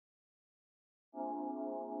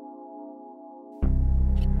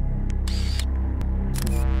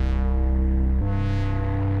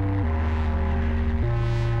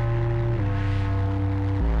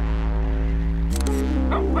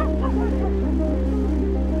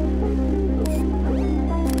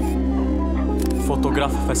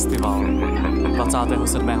Fotograf festival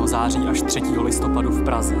 27. září až 3. listopadu v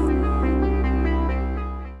Praze.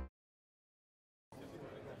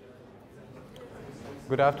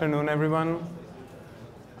 Good afternoon, everyone.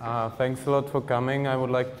 Thanks a lot for coming. I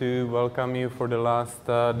would like to welcome you for the last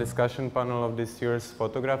discussion panel of this year's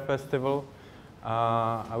Fotograf Festival.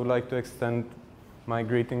 I would like to extend my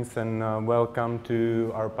greetings and welcome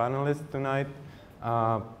to our panelists tonight,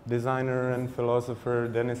 designer and philosopher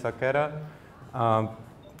Denisa Kera,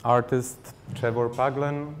 artist Trevor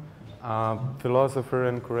Paglen, philosopher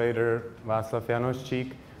and curator Václav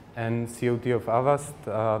Janoščík, and COT of AVAST,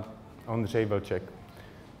 Ondřej Vlček.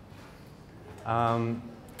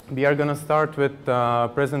 We are going to start with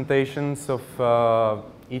presentations of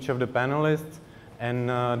each of the panelists, and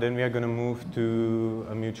then we are going to move to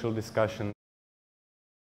a mutual discussion.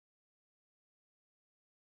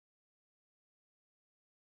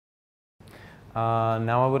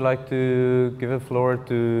 Now I would like to give the floor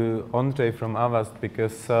to Ondřej from AVAST,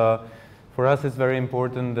 because for us it's very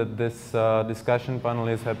important that this discussion panel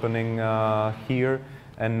is happening here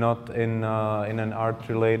and not in an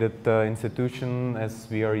art-related institution as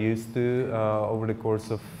we are used to over the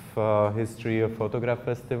course of history of Fotograf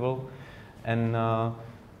Festival. And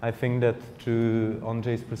I think that through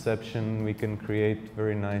Ondřej's perception we can create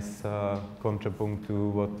very nice contrapunct to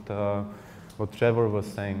what Trevor was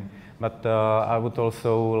saying. But I would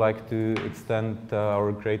also like to extend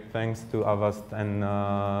our great thanks to AVAST and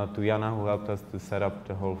to Jana, who helped us to set up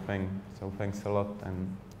the whole thing. So thanks a lot, and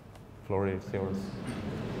the floor is yours.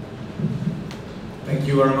 Thank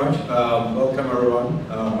you very much. Welcome everyone.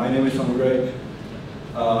 My name is Ondřej.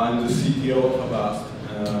 I'm the CTO of AVAST,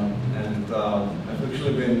 and I've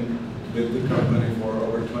actually been with the company for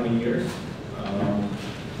over 20 years.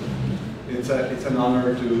 It's an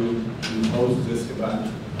honor to host this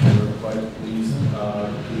event. We're quite pleased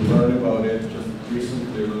to learn about it just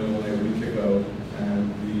recently, really only a week ago, and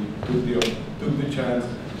we took the chance,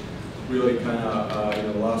 really kind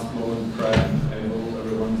of last moment prep. I hope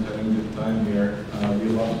everyone's having a good time here. We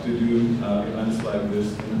love to do events like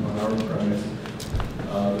this on our premise.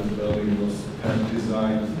 The building was kind of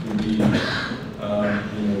designed to be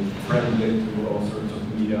friendly to all sorts of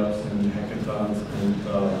meetups and hackathons and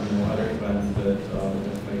other events that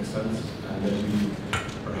make sense and that we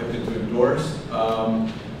are happy to endorse.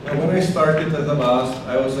 And when I started at AVAST,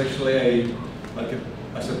 I was actually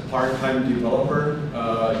as a part-time developer,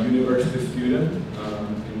 university student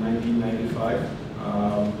in 1995.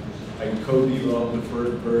 I co-developed the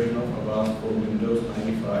first version of AVAST for Windows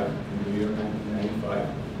 95 in the year 1995.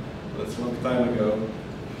 That's a long time ago.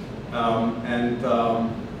 And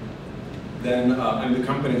the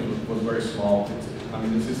company was very small.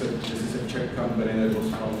 This is a Czech company that was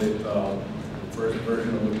founded. The first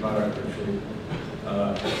version of the product actually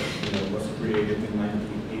was created in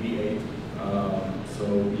 1988. So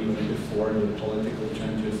even before the political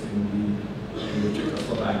changes in the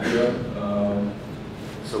Czechoslovakia.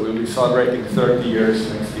 So we'll be celebrating 30 years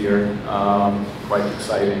next year. Quite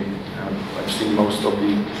exciting. I've seen most of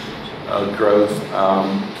the growth.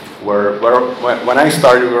 When I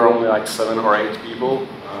started, we were only like 7 or 8 people.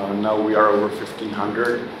 Now we are over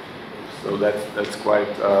 1,500. So that's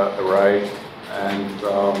quite a ride. And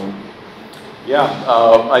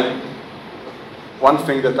one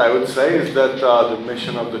thing that I would say is that the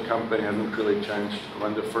mission of the company hasn't really changed.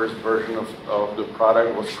 When the first version of the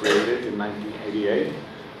product was created in 1988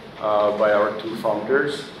 by our 2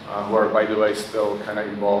 founders, who are, by the way, still kind of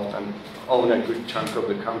involved and own a good chunk of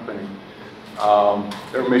the company,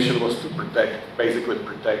 their mission was to basically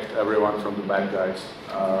protect everyone from the bad guys.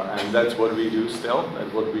 And that's what we do still,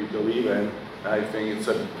 that's what we believe in. I think it's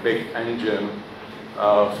a big engine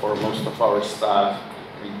for most of our staff.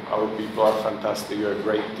 Our people are fantastic, we're a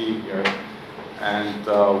great team here. And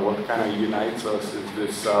what kind of unites us is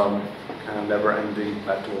this kind of never-ending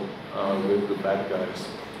battle with the bad guys.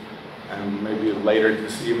 And maybe later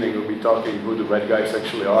this evening we'll be talking who the bad guys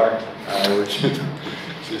actually are, which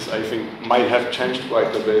is, I think, might have changed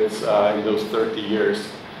quite a bit in those 30 years.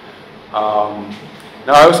 Now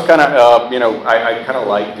I was kind of, I kind of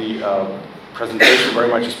like the presentation very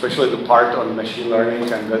much, especially the part on machine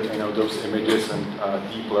learning and that, those images and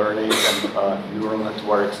deep learning and neural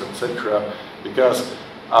networks, etc. Because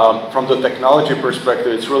from the technology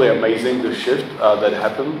perspective, it's really amazing the shift that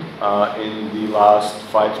happened in the last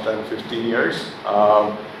 5, 10, 15 years.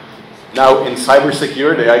 Now in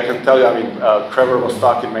cybersecurity, I can tell you, Trevor was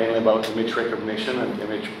talking mainly about image recognition and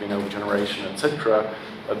image generation, etc.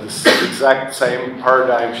 But this exact same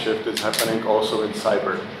paradigm shift is happening also in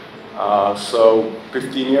cyber. So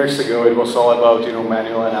 15 years ago, it was all about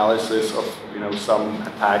manual analysis of some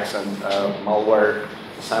attacks and malware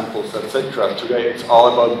samples, etc. Today, it's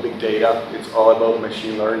all about big data. It's all about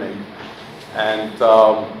machine learning. And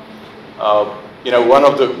one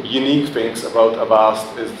of the unique things about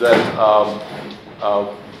AVAST is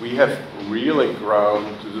that we have really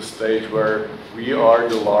grown to the stage where we are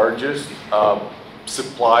the largest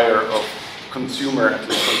supplier of at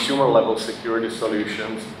least consumer level security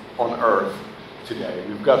solutions on Earth today.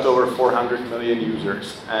 We've got over 400 million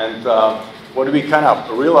users. And what we kind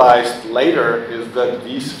of realized later is that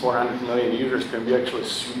these 400 million users can be actually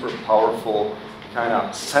super powerful kind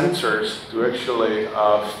of sensors to actually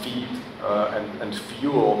feed and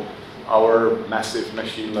fuel our massive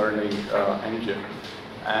machine learning engine.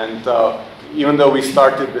 And even though we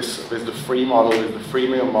started with the free model, with the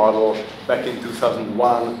freemium model back in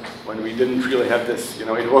 2001, when we didn't really have this,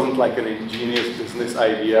 it wasn't like an ingenious business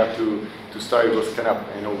idea to start. It was kind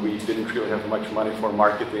of, we didn't really have much money for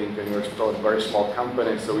marketing, and we were still a very small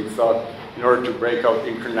company. So we thought, in order to break out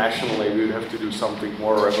internationally, we would have to do something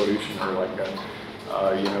more revolutionary, like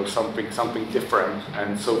something different.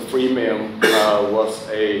 And so freemium was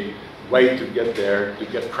a way to get there, to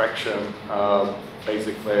get traction.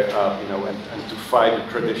 Basically, and to fight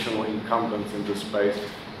the traditional incumbents in the space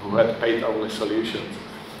who had paid-only solutions.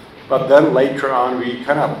 But then later on, we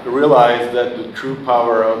kind of realized that the true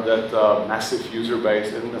power of that massive user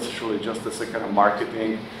base isn't necessarily just as a kind of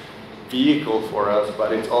marketing vehicle for us,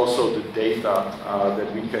 but it's also the data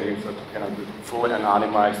that we can use, kind of fully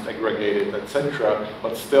anonymized, aggregated, etc.,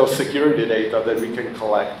 but still security data that we can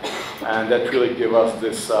collect, and that really gives us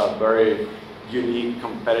this very unique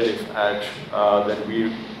competitive edge that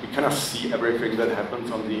we kind of see everything that happens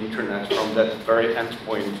on the internet from that very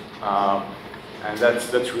endpoint, and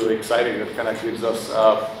that's really exciting. That kind of gives us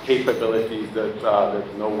capabilities that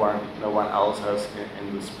no one else has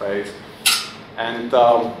in the space. And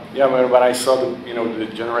yeah, when I saw the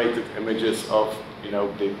generated images of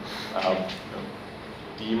the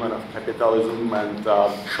demon of capitalism and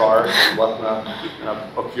sharks and whatnot,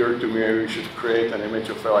 occurred to me we should create an image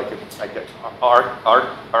of like an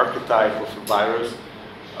archetype of a virus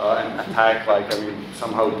and attack.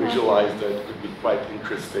 Somehow visualize that would be quite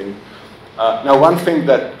interesting. Now, one thing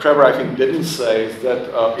that Trevor, I think, didn't say is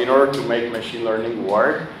that in order to make machine learning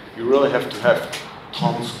work, you really have to have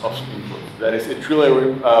tons of input. That is, it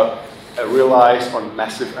really relies on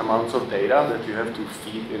massive amounts of data that you have to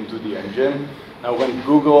feed into the engine. Now, when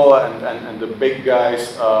Google and the big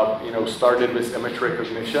guys, started with image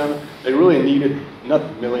recognition, they really needed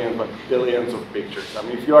not millions, but billions of pictures. I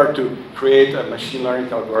mean, if you are to create a machine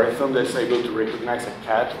learning algorithm that's able to recognize a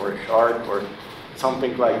cat or a shark or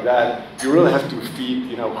something like that, you really have to feed,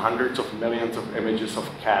 hundreds of millions of images of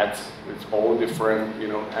cats. It's all different,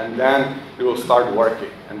 and then it will start working.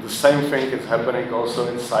 And the same thing is happening also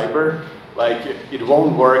in cyber. Like, it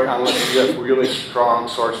won't work unless you have really strong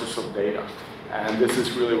sources of data. And this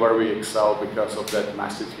is really where we excel because of that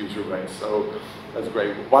massive user base. So that's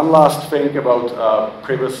great. One last thing about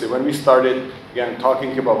privacy. When we started, again,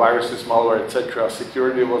 talking about viruses, malware, etc.,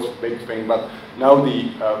 security was a big thing. But now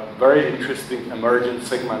the very interesting emergent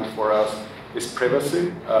segment for us is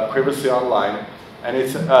privacy, privacy online. And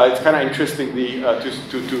it's kind of interesting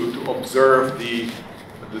to observe the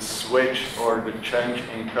switch or the change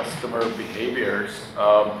in customer behaviors,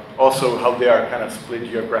 also how they are kind of split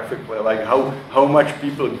geographically, like how much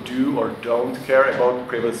people do or don't care about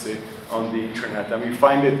privacy on the internet. And we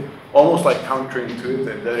find it almost like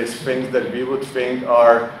counterintuitive. There is things that we would think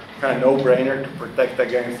are kind of no-brainer to protect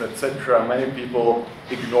against, etc. Many people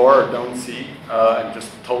ignore or don't see and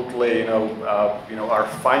just totally, are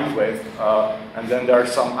fine with. And then there are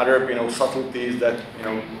some other, subtleties that,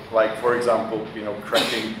 like for example,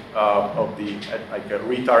 tracking of the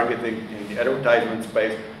retargeting in the advertisement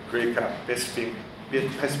space really kind of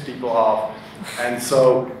piss people off. And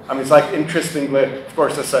so, I mean, it's like interestingly, of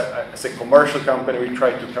course, as a commercial company, we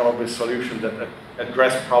try to come up with solutions that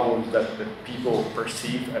address problems that people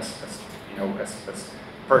perceive as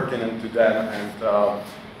pertinent to them. And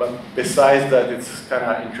but besides that, it's kind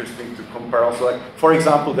of interesting to compare. Also, like for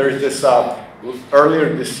example, there is this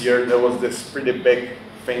earlier this year there was this pretty big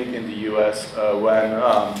thing in the U.S. When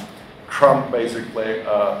Trump basically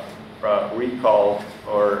recalled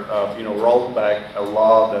or rolled back a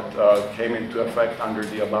law that came into effect under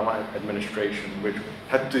the Obama administration, which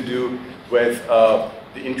had to do with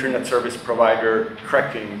the internet service provider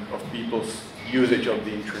tracking of people's usage of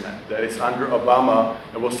the internet. That is, under Obama,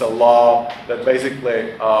 there was a law that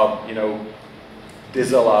basically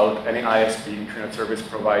disallowed any ISP, internet service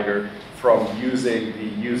provider, from using the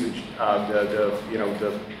usage,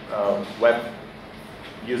 the web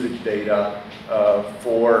usage data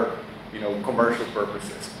for commercial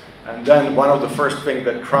purposes. And then one of the first things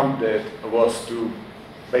that Trump did was to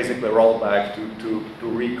basically roll back, to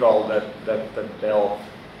recall that bill.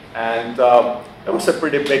 And it was a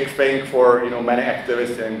pretty big thing for many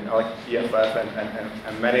activists in like EFF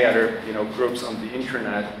and many other groups on the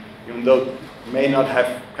internet, even though it may not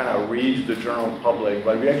have kind of reached the general public.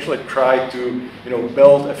 But we actually tried to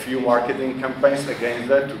build a few marketing campaigns against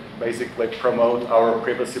that to basically promote our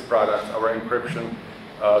privacy products, our encryption.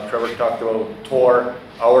 Trevor talked about Tor.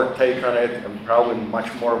 Our take on it, and probably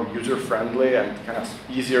much more user-friendly and kind of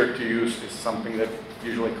easier to use, is something that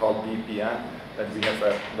usually called VPN, that we have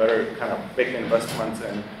a very kind of big investments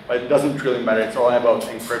in. But it doesn't really matter. It's all about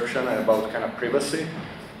encryption and about kind of privacy.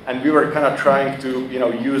 And we were kind of trying to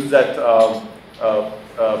use that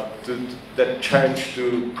that change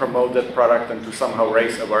to promote that product and to somehow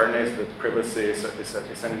raise awareness that privacy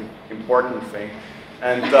is an important thing.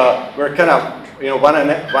 And we're kind of, one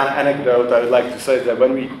anecdote I would like to say is that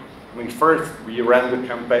when first we ran the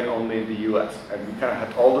campaign only in the US, and we kind of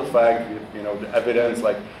had all the facts, the evidence,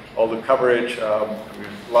 like all the coverage, a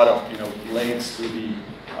lot of links to the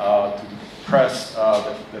press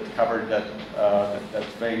that covered that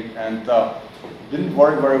thing, and didn't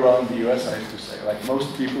work very well in the US, I have to say. Like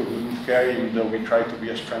most people didn't care, even though we tried to be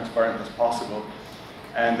as transparent as possible.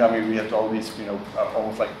 And I mean, we had all these,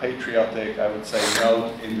 almost like patriotic, I would say,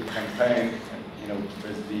 note in the campaign, and,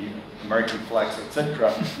 with the American flags,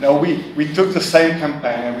 etc. No, we took the same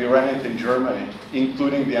campaign and we ran it in Germany,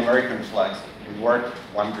 including the American flags. It worked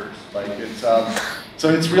wonders. Like it's, so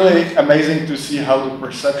it's really amazing to see how the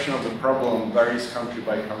perception of the problem varies country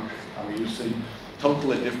by country. I mean, you see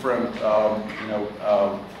totally different,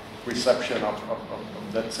 reception of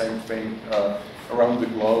that same thing around the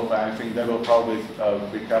globe. I think that will probably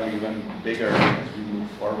become even bigger as we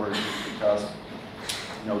move forward, because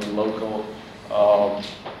the local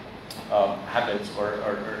habits or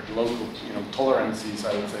local tolerances,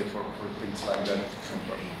 I would say, for things like that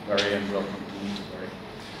vary and will continue to vary.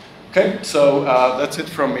 Okay, so that's it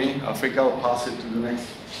from me. I think I'll pass it to the next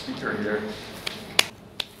speaker here.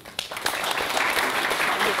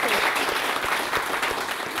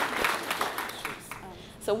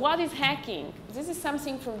 So what is hacking? This is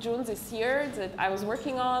something from June this year that I was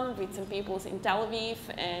working on with some people in Tel Aviv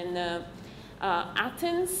and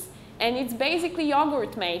Athens. And it's basically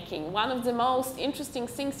yogurt making. One of the most interesting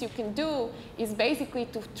things you can do is basically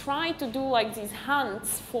to try to do like these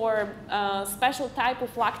hunts for special type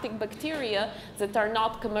of lactic bacteria that are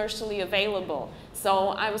not commercially available. So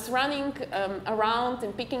I was running around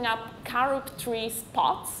and picking up carob tree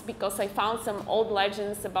spots because I found some old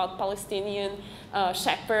legends about Palestinian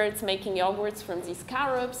shepherds making yogurts from these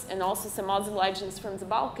carobs, and also some other legends from the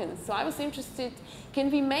Balkans. So I was interested,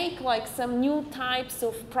 can we make like some new types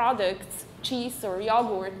of products, cheese or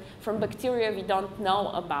yogurt, from bacteria we don't know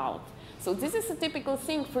about? So this is a typical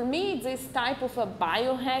thing. For me, this type of a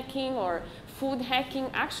biohacking or food hacking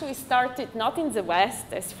actually started not in the West,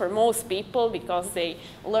 as for most people, because they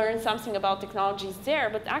learned something about technologies there,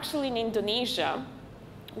 but actually in Indonesia,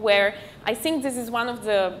 where I think this is one of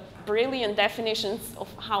the brilliant definitions of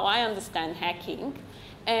how I understand hacking.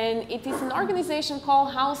 And it is an organization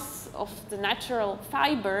called House of the Natural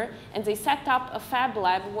Fiber, and they set up a fab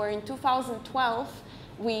lab where in 2012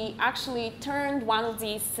 we actually turned one of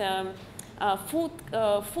these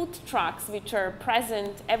food trucks, which are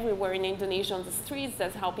present everywhere in Indonesia on the streets.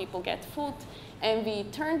 That's how people get food. And we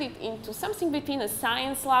turned it into something between a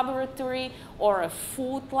science laboratory or a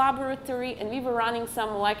food laboratory. And we were running some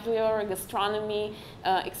molecular gastronomy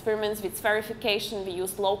experiments with spherification. We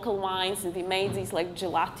used local wines, and we made these like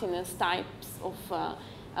gelatinous types of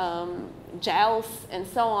gels and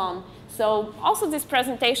so on. So also this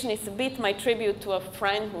presentation is a bit my tribute to a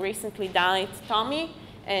friend who recently died, Tommy,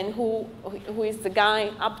 and who is the guy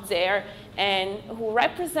up there, and who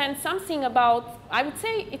represents something about, I would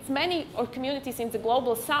say it's many or communities in the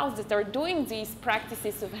global south that are doing these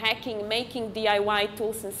practices of hacking, making DIY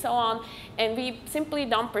tools and so on, and we simply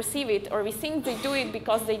don't perceive it, or we think they do it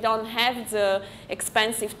because they don't have the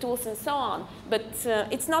expensive tools and so on. But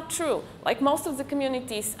it's not true. Like most of the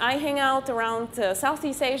communities I hang out around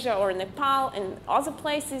Southeast Asia or Nepal and other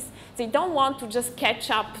places, they don't want to just catch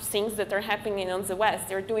up things that are happening on the West.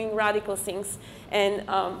 They're doing radical things. And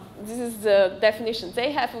this is the definition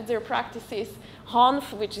they have of their practices.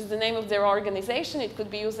 HONF, which is the name of their organization, it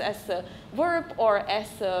could be used as a verb or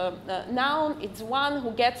as a noun. It's one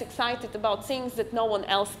who gets excited about things that no one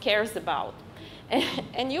else cares about.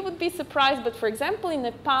 And you would be surprised, but for example, in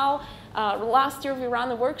Nepal, last year we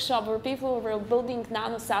ran a workshop where people were building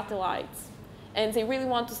nanosatellites. and they really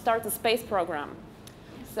want to start a space program.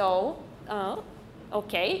 So,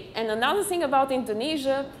 okay. And another thing about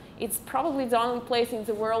Indonesia, it's probably the only place in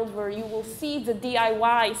the world where you will see the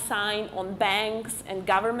DIY sign on banks and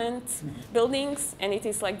government buildings, and it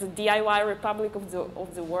is like the DIY Republic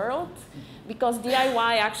of the world, because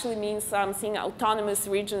DIY actually means something autonomous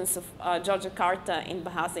regions of Yogyakarta in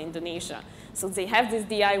Bahasa, Indonesia. So they have this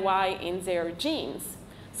DIY in their genes.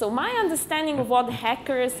 So my understanding of what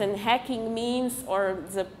hackers and hacking means, or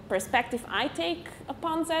the perspective I take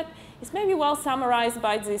upon that, is maybe well summarized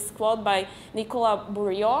by this quote by Nicolas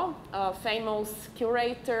Bourriot, a famous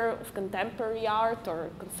curator of contemporary art or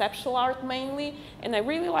conceptual art mainly. And I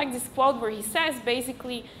really like this quote where he says,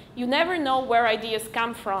 basically, you never know where ideas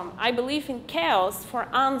come from. I believe in chaos for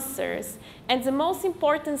answers. And the most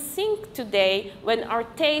important thing today, when our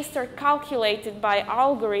tastes are calculated by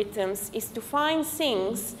algorithms, is to find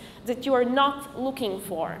things that you are not looking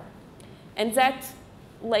for. And that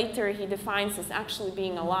later he defines as actually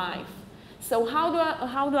being alive. So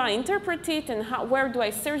how do I interpret it, and where do I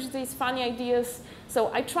search these funny ideas?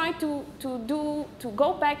 So I try to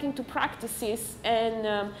go back into practices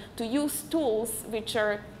and to use tools which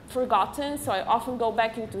are forgotten. So I often go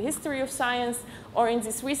back into history of science, or in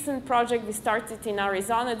this recent project we started in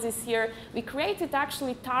Arizona this year, we created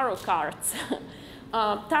actually tarot cards.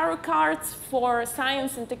 Tarot cards for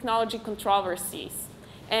science and technology controversies.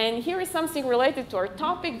 And here is something related to our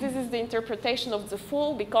topic. This is the interpretation of the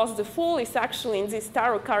fool, because the fool is actually in this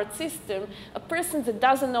tarot card system a person that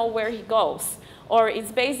doesn't know where he goes. Or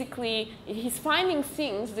it's basically, he's finding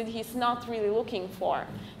things that he's not really looking for.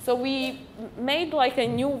 So we made like a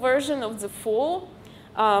new version of the fool.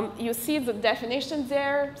 You see the definition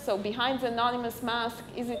there. So behind the anonymous mask,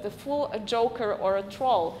 is it a fool, a joker, or a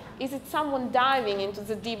troll? Is it someone diving into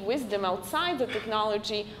the deep wisdom outside the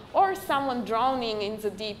technology, or someone drowning into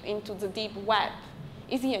the deep web?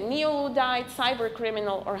 Is he a neo-Luddite, cyber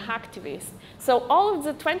criminal, or hacktivist? So all of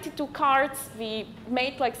the 22 cards, we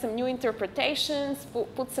made like some new interpretations,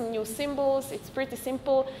 put some new symbols. It's pretty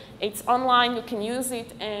simple. It's online, you can use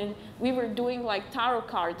it. And we were doing like tarot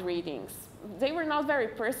card readings. They were not very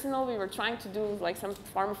personal. We were trying to do like some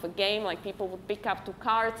form of a game, like people would pick up 2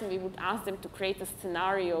 cards and we would ask them to create a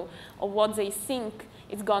scenario of what they think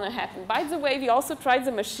is going to happen. By the way, we also tried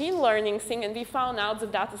the machine learning thing, and we found out the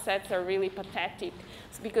data sets are really pathetic.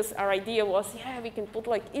 It's because our idea was, yeah, we can put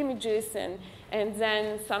like images and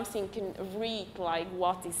then something can read like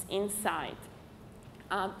what is inside.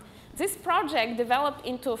 This project developed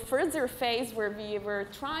into a further phase where we were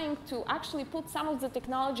trying to actually put some of the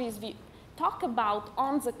technologies we talk about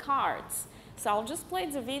on the cards. So I'll just play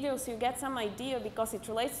the video so you get some idea, because it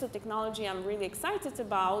relates to technology I'm really excited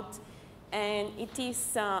about. And it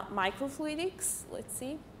is microfluidics. Let's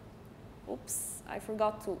see. Oops, I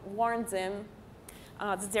forgot to warn them.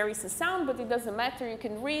 There is a sound, but it doesn't matter. You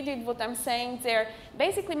can read it, what I'm saying there.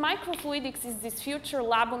 Basically, microfluidics is this future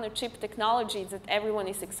lab-on-a-chip technology that everyone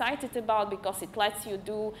is excited about, because it lets you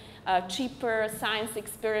do cheaper science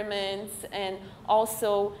experiments and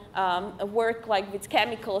also work like with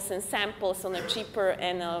chemicals and samples on a cheaper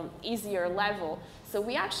and easier level. So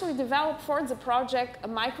we actually developed for the project a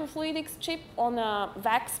microfluidics chip on a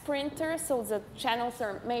wax printer. So the channels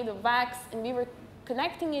are made of wax, and we were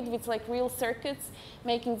connecting it with like real circuits,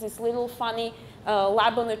 making this little funny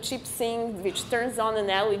lab-on-a-chip thing which turns on an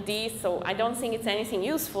LED. So I don't think it's anything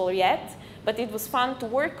useful yet, but it was fun to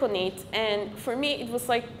work on it. And for me, it was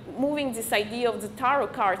like moving this idea of the tarot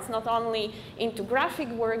cards not only into graphic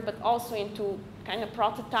work, but also into kind of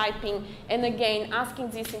prototyping, and again, asking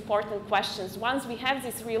these important questions. Once we have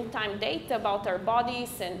this real-time data about our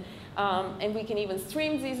bodies, and we can even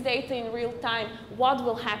stream this data in real time, what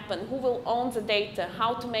will happen? Who will own the data?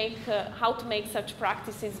 How to make such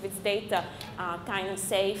practices with data kind of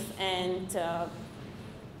safe and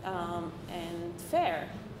fair?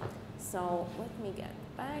 So let me get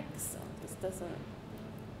back. So this doesn't.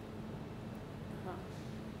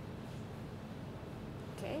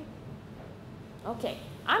 Okay. Okay,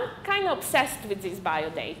 I'm kind of obsessed with this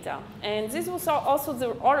biodata, and this was also the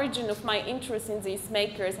origin of my interest in these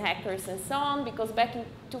makers, hackers, and so on, because back in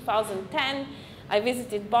 2010, I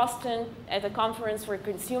visited Boston at a conference for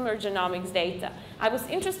consumer genomics data. I was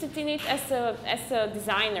interested in it as a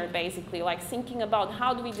designer, basically, like thinking about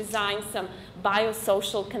how do we design some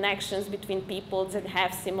biosocial connections between people that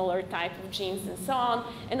have similar type of genes and so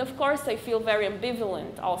on. And of course, I feel very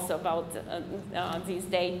ambivalent also about these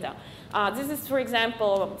data. This is, for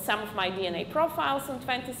example, some of my DNA profiles on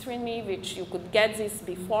 23andMe, which you could get this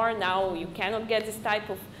before. Now you cannot get this type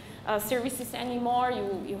of services anymore.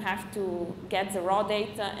 You have to get the raw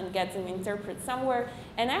data and get them interpreted somewhere.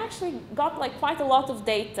 And I actually got like quite a lot of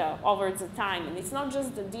data over the time. And it's not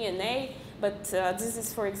just the DNA, but this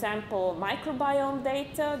is, for example, microbiome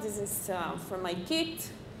data. This is from my kit.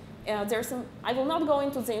 I will not go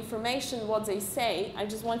into the information, what they say. I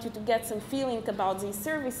just want you to get some feeling about these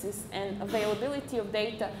services and availability of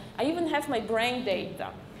data. I even have my brain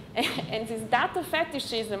data. And this data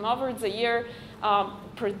fetishism over the year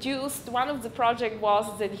produced, one of the projects was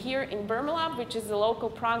that here in Bermelab, which is a local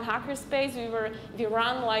Prague hackerspace, we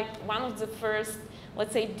ran like one of the first,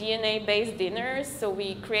 let's say, DNA-based dinners. So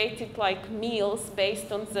we created like meals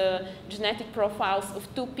based on the genetic profiles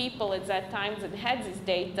of 2 people at that time that had this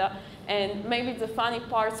data. And maybe the funny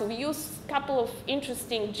part, so we used a couple of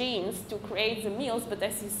interesting genes to create the meals, but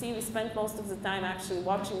as you see, we spent most of the time actually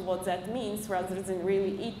watching what that means rather than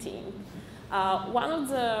really eating. One of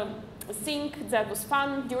the things that was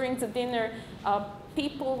fun during the dinner,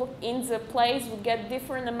 people in the place would get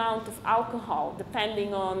different amount of alcohol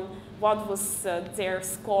depending on what was their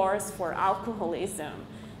scores for alcoholism.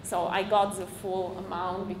 So I got the full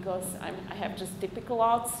amount because I have just typical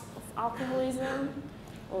odds of alcoholism.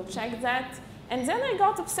 We'll check that. And then I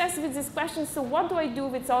got obsessed with this question, so what do I do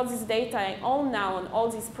with all this data I own now and all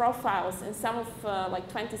these profiles? And some of like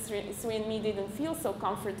 23andMe didn't feel so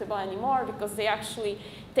comfortable anymore because they actually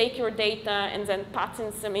take your data and then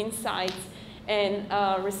patent some insights and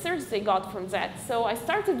research they got from that. So I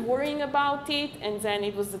started worrying about it, and then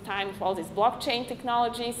it was the time of all these blockchain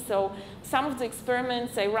technologies. So some of the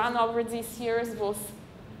experiments I ran over these years was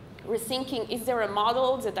rethinking, is there a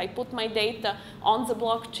model that I put my data on the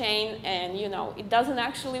blockchain and it doesn't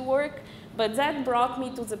actually work? But that brought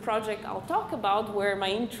me to the project I'll talk about, where my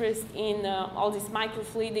interest in all these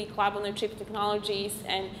microfluidic lab-on-a-chip technologies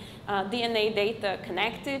and DNA data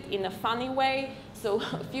connected in a funny way. So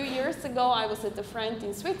a few years ago, I was at a friend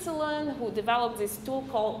in Switzerland who developed this tool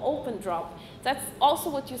called OpenDrop. That's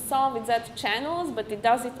also what you saw with that channels, but it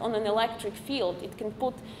does it on an electric field. It can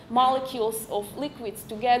put molecules of liquids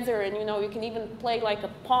together, and you can even play like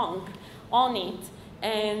a pong on it.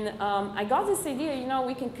 And I got this idea,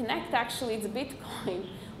 we can connect actually the Bitcoin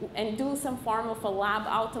and do some form of a lab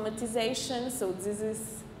automatization. So this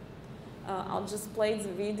is, I'll just play the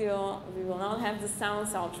video. We will not have the sound,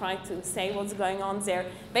 so I'll try to say what's going on there.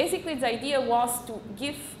 Basically, the idea was to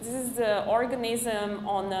give, this is the organism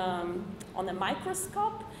on a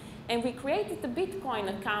microscope, and we created a Bitcoin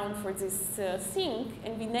account for this thing,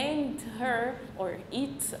 and we named her, or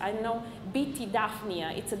it, I don't know, BT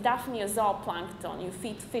Daphnia. It's a Daphnia zooplankton. You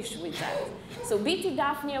feed fish with that. So BT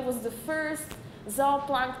Daphnia was the first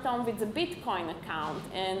zooplankton with a Bitcoin account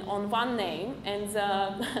and on one name, and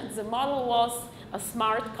the model was a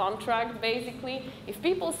smart contract. Basically, if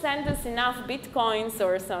people send us enough Bitcoins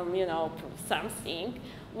or some, something,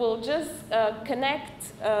 we'll just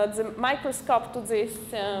connect the microscope to this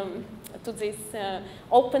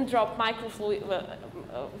OpenDrop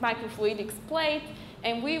microfluidics plate,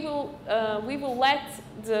 and we will let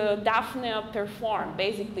the Daphnia perform,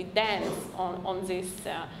 basically dance on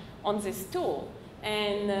this tool.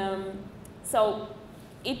 And so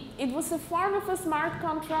it was a form of a smart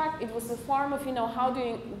contract. It was a form of how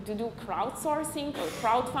to do crowdsourcing or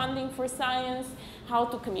crowdfunding for science, how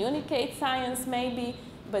to communicate science maybe.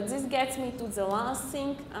 But this gets me to the last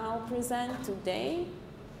thing I'll present today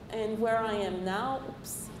and where I am now.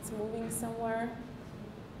 Oops, it's moving somewhere.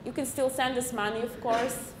 You can still send us money, of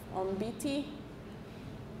course, on BT.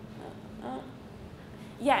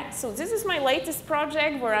 Yeah, so this is my latest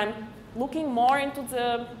project where I'm looking more into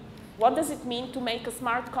what does it mean to make a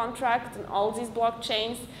smart contract and all these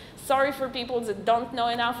blockchains. Sorry for people that don't know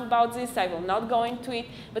enough about this, I will not go into it,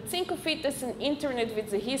 but think of it as an internet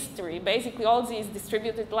with a history. Basically, all these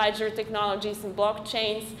distributed ledger technologies and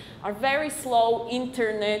blockchains are very slow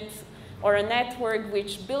internet or a network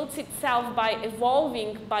which builds itself by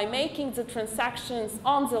evolving, by making the transactions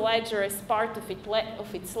on the ledger as part of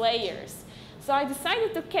its layers. So I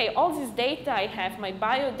decided, okay, all this data I have, my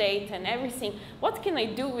biodata and everything, what can I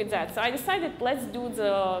do with that? So I decided, let's do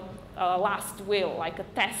the last will, like a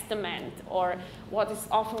testament, or what is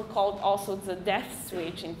often called also the death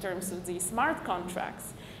switch in terms of these smart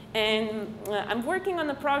contracts. And I'm working on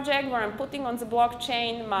a project where I'm putting on the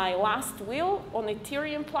blockchain my last will on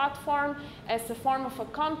Ethereum platform as a form of a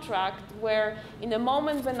contract where in a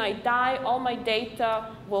moment when I die, all my data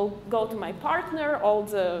will go to my partner, all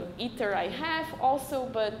the Ether I have also,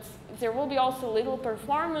 but there will be also little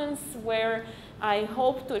performance where I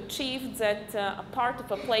hope to achieve that a part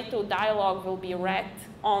of a Plato dialogue will be read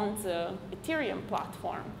on the Ethereum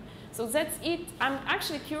platform. So that's it. I'm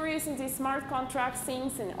actually curious in these smart contract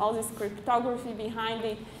things and all this cryptography behind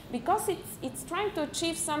it, because it's trying to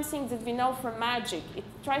achieve something that we know from magic. It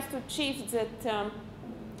tries to achieve that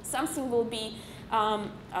something will be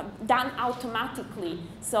done automatically.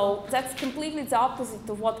 So that's completely the opposite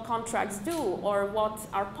of what contracts do, or what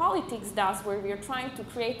our politics does, where we are trying to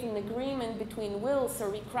create an agreement between wills, or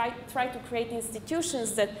we try to create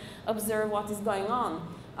institutions that observe what is going on.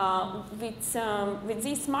 With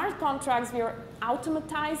these smart contracts, we are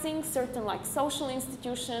automatizing certain like social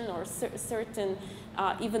institution or certain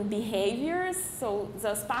even behaviors. So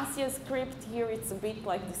the Spacia script here, it's a bit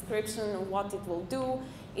like description of what it will do.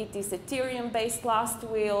 It is Ethereum-based last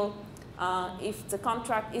will. If the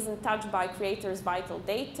contract isn't touched by creators' vital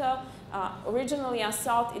data, originally I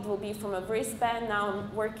thought it will be from a wristband. Now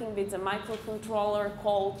I'm working with a microcontroller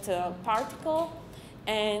called Particle.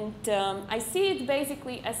 And I see it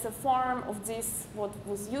basically as a form of this, what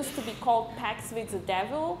was used to be called pacts with the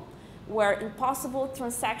devil, where impossible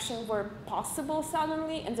transactions were possible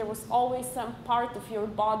suddenly, and there was always some part of your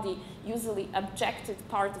body, usually objected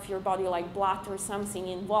part of your body like blood or something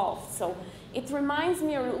involved. So it reminds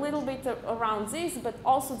me a little bit around this, but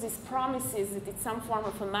also these promises that it's some form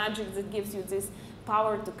of a magic that gives you this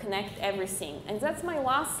power to connect everything. And that's my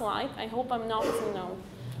last slide. I hope I'm not,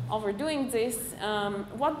 overdoing this.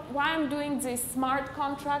 Why I'm doing this smart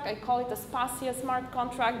contract, I call it a Spacia smart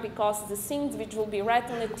contract, because the things which will be read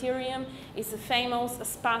on Ethereum is a famous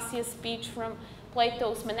Spacia speech from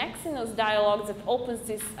Plato's Menexenus dialogue that opens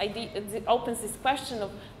this idea, opens this question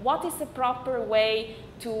of what is the proper way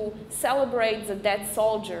to celebrate the dead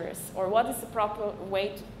soldiers, or what is the proper way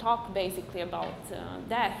to talk basically about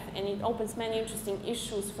death. And it opens many interesting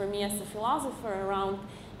issues for me as a philosopher around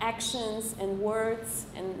actions and words,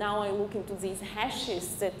 and now I look into these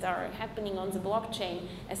hashes that are happening on the blockchain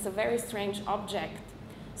as a very strange object.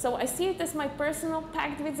 So I see it as my personal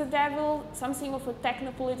pact with the devil, something of a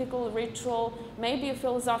technopolitical ritual, maybe a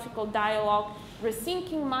philosophical dialogue,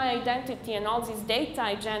 rethinking my identity and all this data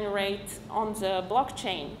I generate on the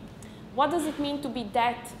blockchain. What does it mean to be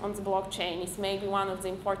dead on the blockchain is maybe one of the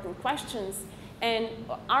important questions. And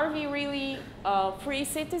are we really free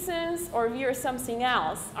citizens, or we are something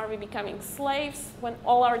else? Are we becoming slaves when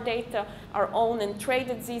all our data are owned and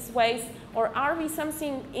traded these ways? Or are we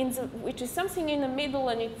something which is something in the middle,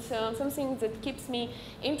 and it's something that keeps me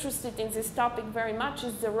interested in this topic very much,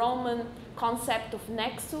 is the Roman concept of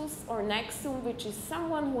nexus or nexum, which is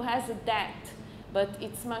someone who has a debt, but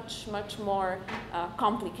it's much, much more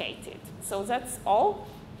complicated. So that's all.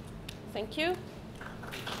 Thank you.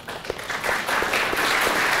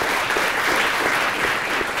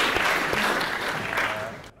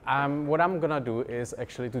 What I'm gonna do is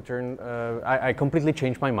actually to turn, I completely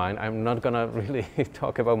changed my mind. I'm not gonna really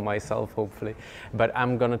talk about myself, hopefully, but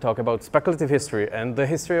I'm gonna talk about speculative history and the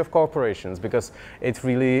history of corporations, because it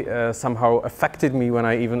really somehow affected me when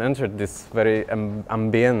I even entered this very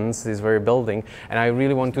ambience, this very building, and I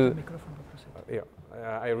really want to,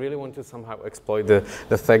 I really want to somehow exploit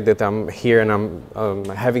the fact that I'm here and I'm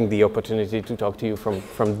having the opportunity to talk to you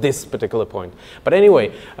from this particular point. But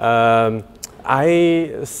anyway,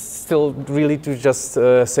 I still really to just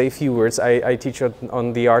say a few words. I teach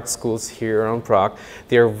on the art schools here in Prague.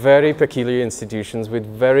 They are very peculiar institutions with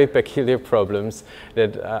very peculiar problems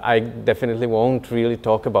that I definitely won't really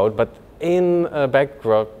talk about. But in a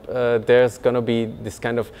backdrop, there's going to be this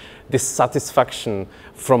kind of dissatisfaction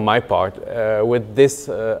from my part with this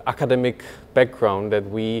academic background that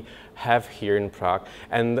we have here in Prague,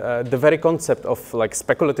 and the very concept of like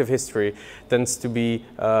speculative history tends to be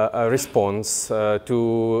a response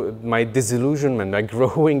to my disillusionment, my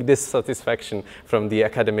growing dissatisfaction from the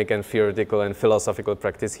academic and theoretical and philosophical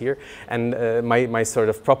practice here, and my sort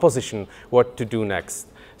of proposition what to do next.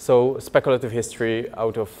 So speculative history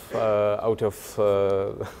out of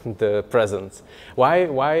the present.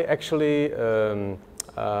 Why actually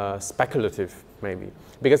speculative maybe?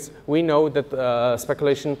 Because we know that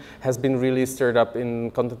speculation has been really stirred up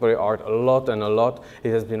in contemporary art a lot and a lot.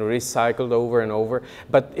 It has been recycled over and over,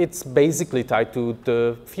 but it's basically tied to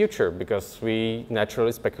the future, because we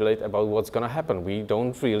naturally speculate about what's going to happen. We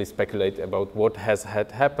don't really speculate about what has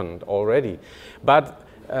happened already. But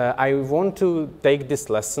I want to take this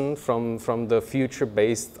lesson from the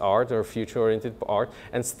future-based art or future-oriented art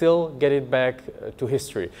and still get it back to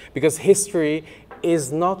history, because history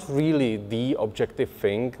is not really the objective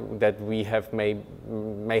thing that we have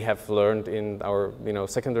may have learned in our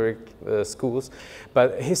secondary schools,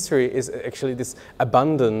 but history is actually this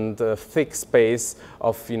abundant thick space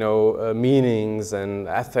of meanings and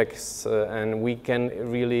ethics, and we can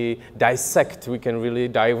really dissect, we can really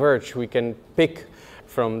diverge, we can pick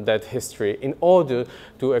from that history in order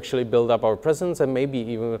to actually build up our presence and maybe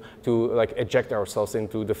even to like eject ourselves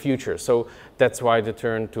into the future. So that's why the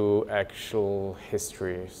turn to actual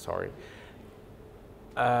history, sorry.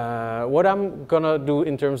 What I'm gonna do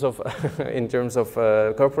in terms of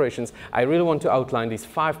corporations, I really want to outline these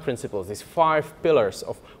 5 principles, these 5 pillars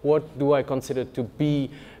of what do I consider to be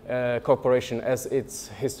corporation as it's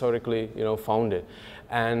historically, founded.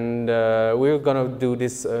 And we're gonna do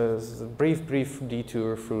this brief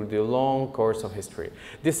detour through the long course of history.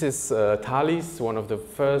 This is Thales, one of the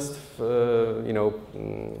first,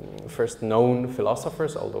 first known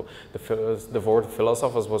philosophers, although the word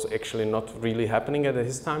philosophers was actually not really happening at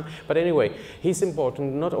his time. But anyway, he's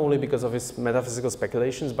important not only because of his metaphysical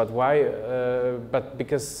speculations, but but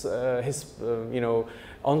because his,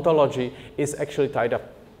 ontology is actually tied up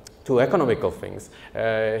to economical things.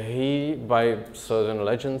 He, by certain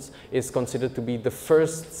legends, is considered to be the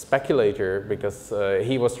first speculator because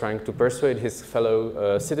he was trying to persuade his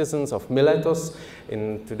fellow citizens of Miletos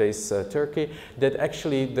in today's Turkey that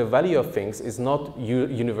actually the value of things is not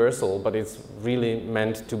universal, but it's really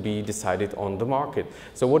meant to be decided on the market.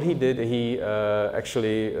 So what he did, he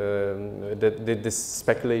actually did this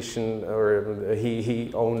speculation, or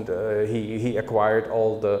he acquired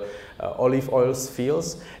all the olive oil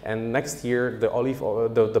fields, and next year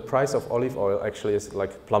the price of olive oil actually is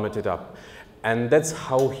like plummeted up. And that's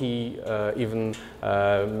how he even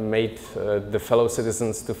made the fellow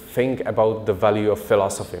citizens to think about the value of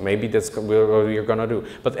philosophy. Maybe that's what we're gonna do.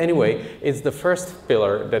 But anyway, it's the first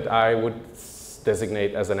pillar that I would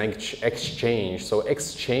designate as an exchange. So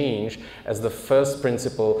exchange as the first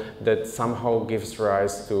principle that somehow gives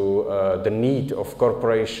rise to the need of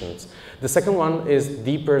corporations. The second one is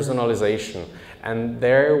depersonalization. And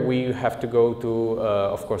there we have to go to,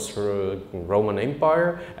 of course, Roman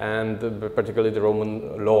Empire and particularly the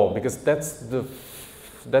Roman law, because that's the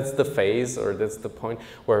phase, or that's the point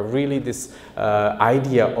where really this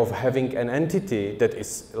idea of having an entity that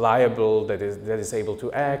is liable, that is able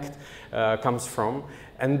to act, comes from.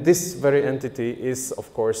 And this very entity is,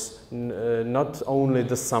 of course, not only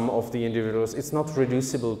the sum of the individuals, it's not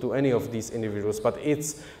reducible to any of these individuals, but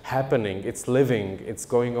it's happening, it's living, it's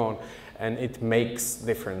going on, and it makes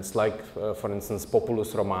difference, like, for instance,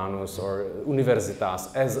 Populus Romanus or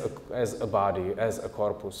Universitas as a body, as a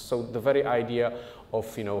corpus. So the very idea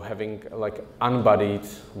of, having like unbodied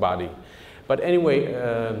body. But anyway,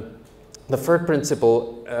 the third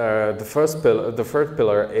principle, the third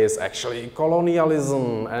pillar is actually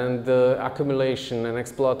colonialism and accumulation and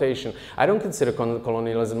exploitation. I don't consider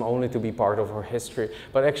colonialism only to be part of our history,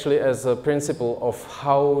 but actually as a principle of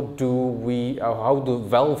how the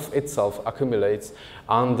wealth itself accumulates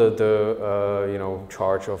under the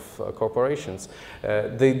charge of corporations.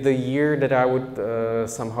 The year that I would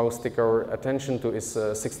somehow stick our attention to is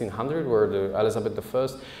 1600, where the Elizabeth I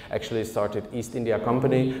actually started East India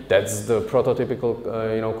Company. That's the prototypical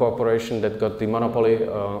corporation that got the monopoly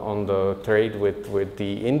on the trade with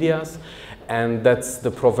the Indias. And that's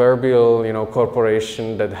the proverbial,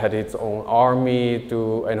 corporation that had its own army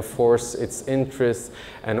to enforce its interests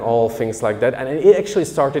and all things like that. And it actually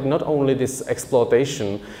started not only this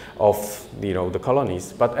exploitation of, the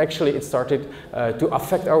colonies, but actually it started to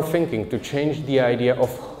affect our thinking, to change the idea of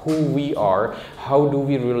who we are, how do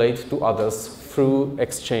we relate to others through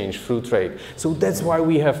exchange, through trade. So that's why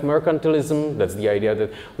we have mercantilism. That's the idea that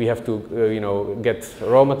we have to, get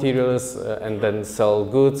raw materials and then sell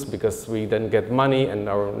goods, because we then get money and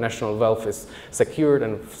our national wealth is secured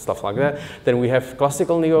and stuff like that. Then we have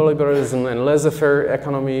classical neoliberalism and laissez-faire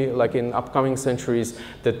economy, like in upcoming centuries,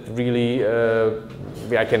 that really,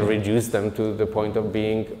 I can reduce them to the point of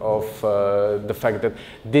being of the fact that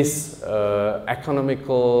this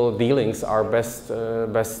economical dealings are best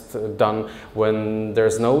done when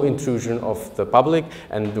there's no intrusion of the public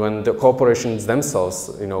and when the corporations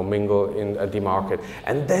themselves, mingle in the market.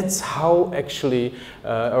 And that's how actually,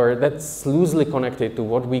 or that's loosely connected to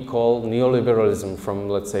what we call neoliberalism from,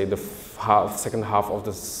 let's say, the second half of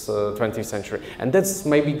the 20th century. And that's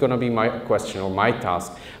maybe gonna be my question or my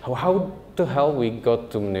task. How the hell we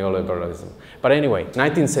got to neoliberalism? But anyway,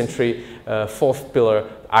 19th century, fourth pillar,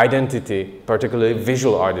 identity, particularly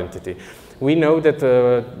visual identity. We know that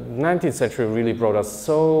the 19th century really brought us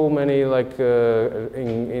so many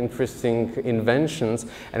interesting inventions,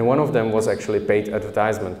 and one of them was actually paid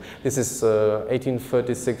advertisement. This is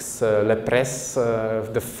 1836 La Presse,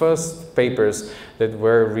 the first papers that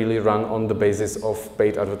were really run on the basis of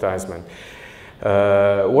paid advertisement.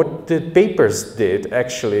 What the papers did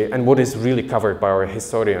actually, and what is really covered by our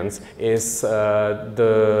historians, is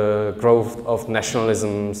the growth of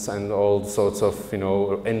nationalisms and all sorts of, you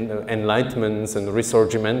know, enlightenments and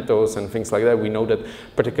risorgimentos and things like that. We know that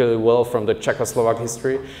particularly well from the Czechoslovak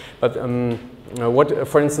history. But what,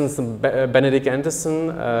 for instance, Benedict Anderson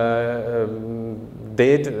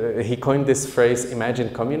did, he coined this phrase,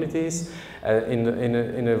 imagined communities,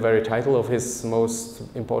 in a very title of his most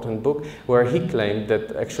important book, where he claimed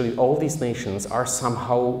that actually all these nations are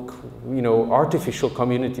somehow, you know, artificial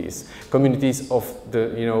communities, communities of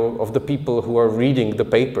the, you know, of the people who are reading the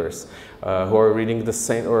papers, who are reading the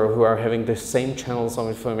same, or who are having the same channels of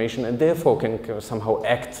information, and therefore can somehow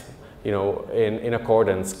act, you know, in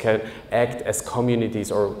accordance, can act as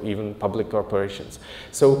communities or even public corporations.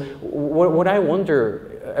 So what I wonder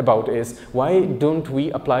about is, why don't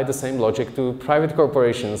we apply the same logic to private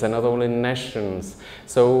corporations and not only nations?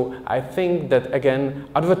 So I think that, again,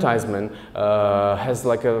 advertisement has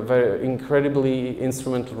like a very incredibly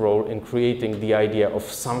instrumental role in creating the idea of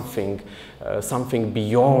something, something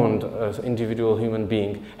beyond an individual human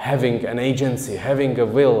being, having an agency, having a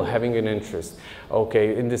will, having an interest.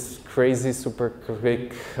 Okay, in this crazy, super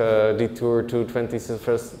quick detour to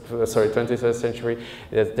 21st century,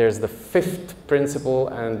 there's the fifth principle,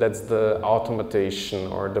 and that's the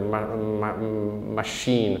automation or the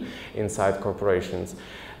machine inside corporations.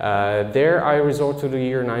 There I resort to the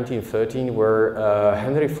year 1913, where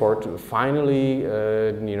Henry Ford finally,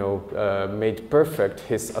 made perfect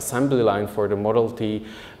his assembly line for the Model T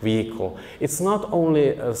vehicle. It's not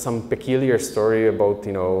only some peculiar story about,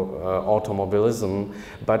 automobilism,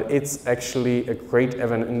 but it's actually a great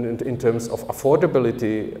event in terms of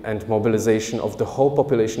affordability and mobilization of the whole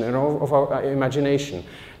population and of our imagination.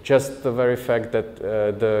 Just the very fact that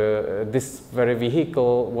this very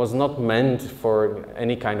vehicle was not meant for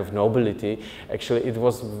any kind of nobility. Actually, it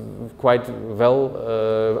was quite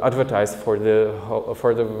well advertised for the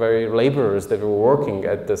very laborers that were working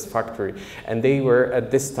at this factory, and they were at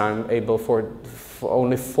this time able, for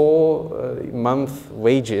only 4-month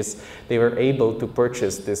wages, they were able to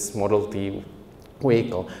purchase this Model T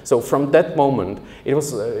vehicle. So from that moment, it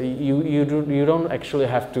was you don't actually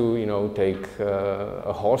have to take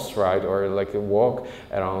a horse ride or like a walk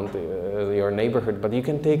around your neighborhood, but you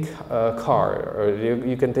can take a car, or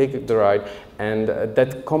you can take the ride, and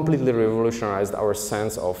that completely revolutionized our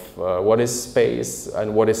sense of what is space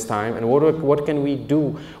and what is time, and what can we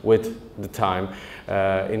do with the time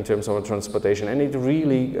in terms of transportation. And it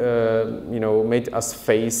really made us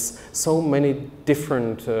face so many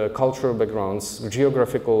different cultural backgrounds,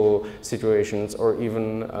 geographical situations, or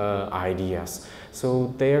even ideas.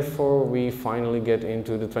 So therefore we finally get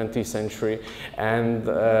into the 20th century, and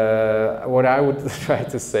what I would try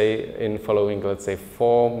to say in following, let's say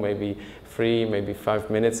 4, maybe 3, maybe 5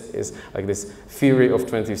 minutes, is like this theory of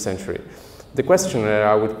 20th century. The question that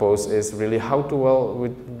I would pose is really, how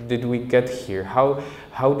did we get here?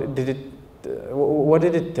 What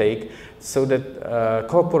did it take so that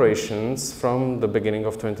corporations from the beginning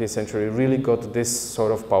of 20th century really got this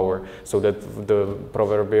sort of power, so that the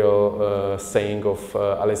proverbial saying of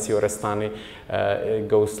Alessio Restani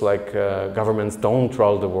goes like, governments don't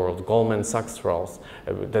rule the world, Goldman Sachs rules.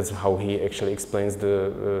 That's how he actually explains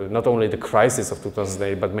not only the crisis of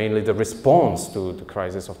 2008, but mainly the response to the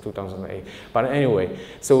crisis of 2008. But anyway,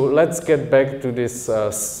 so let's get back to this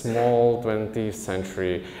small 20th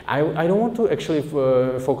century. I don't want to actually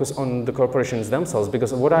focus on the corporations themselves,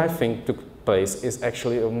 because what I think took place is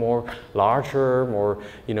actually a more larger, more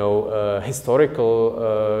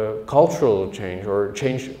historical, cultural change, or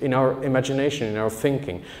change in our imagination, in our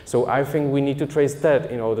thinking. So I think we need to trace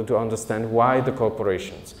that in order to understand why the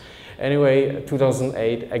corporations. Anyway,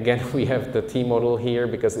 2008, again, we have the T model here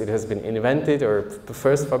because it has been invented or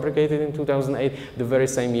first fabricated in 2008, the very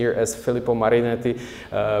same year as Filippo Marinetti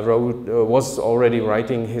was already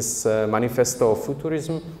writing his Manifesto of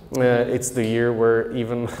Futurism. It's the year where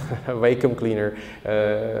even a vacuum cleaner,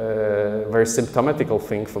 very symptomatical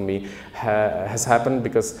thing for me, has happened,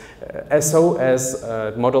 because as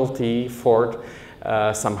Model T, Ford,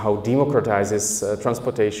 somehow democratizes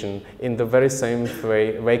transportation, in the very same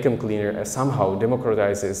way vacuum cleaner somehow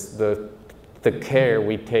democratizes the care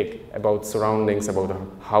we take about surroundings, about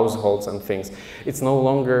households and things. It's no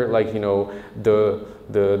longer like the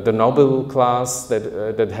the noble class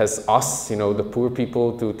that has us, you know, the poor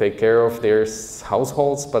people, to take care of their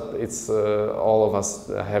households, but it's all of us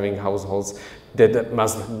having households that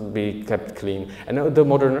must be kept clean. And the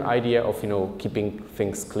modern idea of, you know, keeping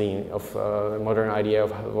things clean, of modern idea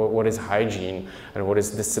of what is hygiene and what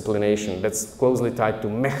is disciplination, that's closely tied to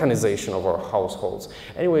mechanization of our households.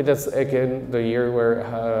 Anyway, that's again the year where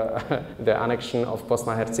the annexion of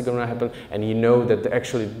Bosnia-Herzegovina happened, and you know that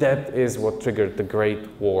actually that is what triggered the Great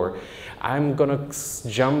War. I'm gonna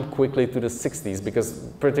jump quickly to the 60s, because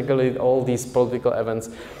particularly all these political events,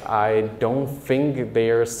 I don't think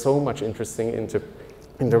they are so much interesting in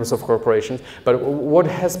terms of corporations. But what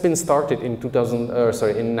has been started in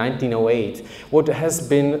 1908, what has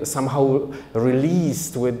been somehow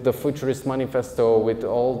released with the Futurist Manifesto, with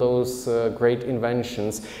all those great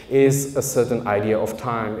inventions, is a certain idea of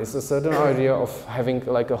time, is a certain idea of having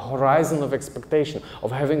like a horizon of expectation,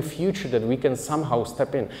 of having future that we can somehow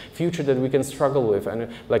step in, future that we can struggle with,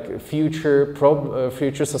 and like future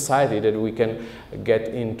society that we can get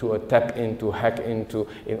into, tap into, hack into,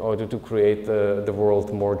 in order to create the world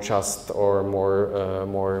more just or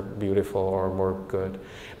more beautiful or more good.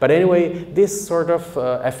 But anyway, this sort of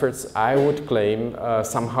efforts, I would claim,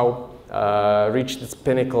 somehow reached its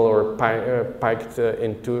pinnacle or piked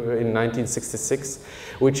in 1966,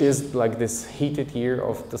 which is like this heated year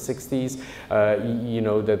of the 60s. You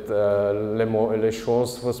know that Les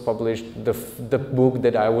Choses was published, the book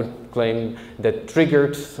that I would claim that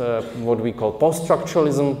triggered what we call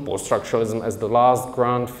post-structuralism as the last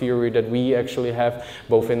grand theory that we actually have,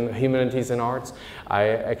 both in humanities and arts. I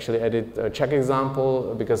actually added a Czech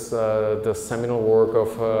example because the seminal work of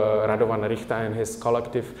Radovan Richta and his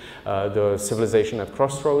collective, the Civilization at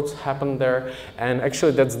Crossroads, happened there. And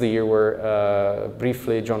actually that's the year where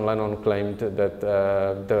briefly John Lennon claimed that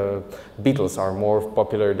the Beatles are more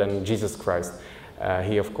popular than Jesus Christ.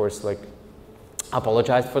 He of course like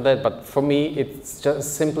apologized for that, but for me it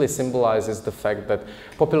just simply symbolizes the fact that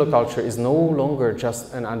popular culture is no longer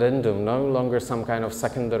just an addendum, no longer some kind of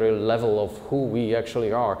secondary level of who we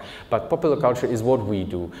actually are, but popular culture is what we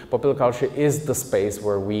do. Popular culture is the space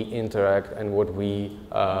where we interact and what we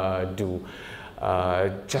do.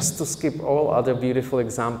 Just to skip all other beautiful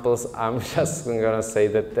examples, I'm just gonna say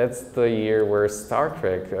that that's the year where Star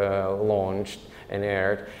Trek launched and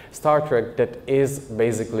aired. Star Trek, that is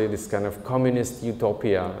basically this kind of communist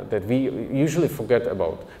utopia that we usually forget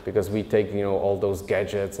about because we take, you know, all those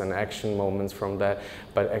gadgets and action moments from that.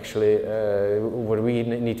 But actually, what we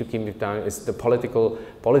need to keep down is the political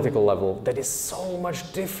level that is so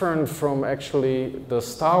much different from actually the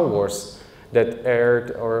Star Wars that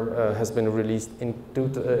aired or has been released in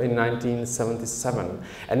 1977.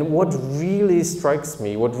 And what really strikes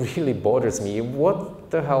me, what really bothers me, what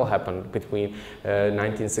the hell happened between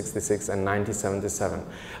 1966 and 1977?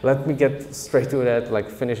 Let me get straight to that, like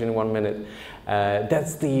finish in 1 minute.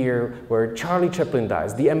 That's the year where Charlie Chaplin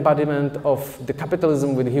dies, the embodiment of the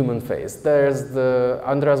capitalism with human face. There's the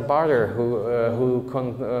Andreas Baader who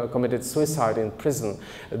committed suicide in prison.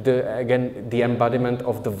 Again, the embodiment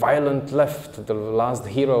of the violent left, the last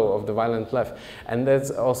hero of the violent left. And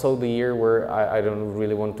that's also the year where, I don't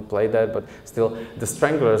really want to play that, but still, the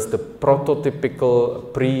Stranglers, the prototypical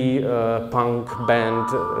pre-punk band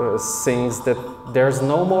sings that there's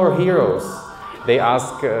no more heroes. They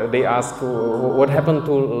ask what happened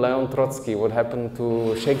to Leon Trotsky, what happened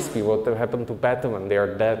to Shakespeare, what happened to Beethoven. They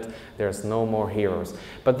are dead, there's no more heroes.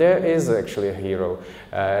 But there is actually a hero.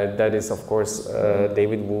 That is, of course,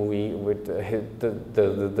 David Bowie with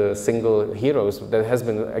the single Heroes that has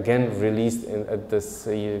been again released at this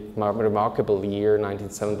remarkable year,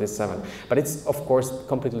 1977. But it's, of course, a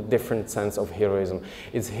completely different sense of heroism.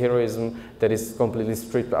 It's heroism that is completely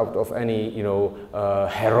stripped out of any, you know,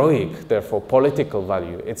 heroic, therefore, political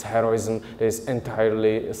value. It's heroism that is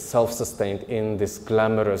entirely self-sustained in this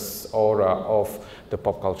glamorous aura of the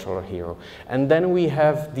pop cultural hero. And then we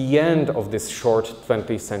have the end of this short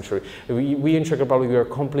 20th century. We in Czech Republic, we are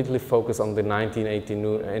completely focused on the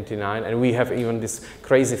 1989, and we have even this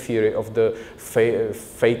crazy theory of the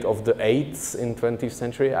fate of the AIDS in 20th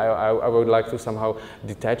century. I would like to somehow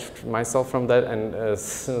detach myself from that and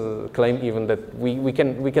claim even that we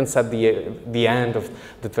can set the end of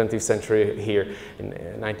the 20th century here in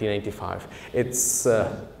 1985.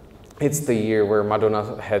 It's the year where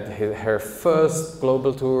Madonna had her first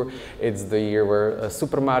global tour. It's the year where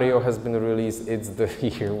Super Mario has been released. It's the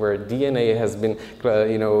year where DNA has been,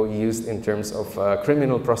 you know, used in terms of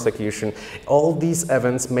criminal prosecution. All these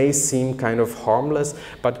events may seem kind of harmless,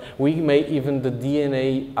 but we may even the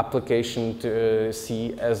DNA application to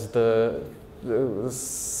see as the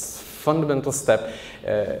fundamental step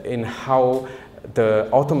in how the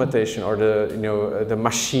automation or the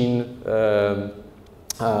machine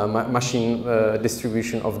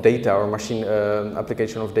distribution of data or machine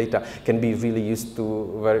application of data can be really used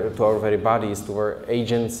to our very bodies, to our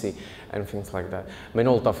agency and things like that.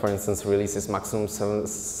 Minolta, for instance, releases maximum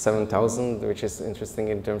 7000, which is interesting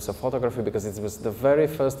in terms of photography because it was the very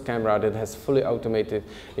first camera that has fully automated,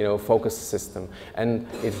 focus system, and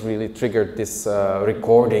it really triggered this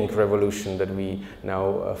recording revolution that we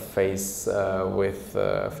now face with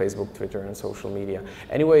Facebook, Twitter, and social media.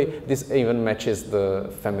 Anyway, this even matches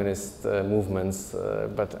the feminist movements,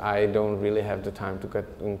 but I don't really have the time to get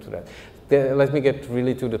into that. Let me get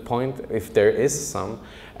really to the point, if there is some,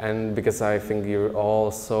 and because I think you're all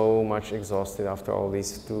so much exhausted after all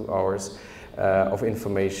these 2 hours of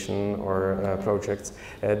information or projects.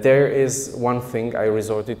 There is one thing I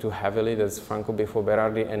resorted to heavily, that's Franco Bifo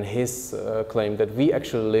Berardi and his claim that we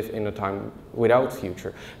actually live in a time without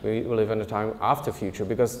future. We live in a time after future,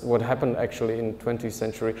 because what happened actually in 20th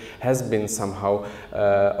century has been somehow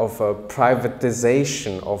of a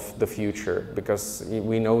privatization of the future, because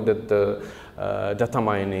we know that the data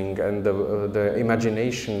mining and the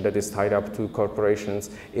imagination that is tied up to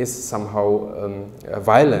corporations is somehow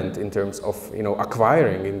violent in terms of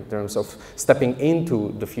acquiring, in terms of stepping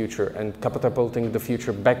into the future and catapulting the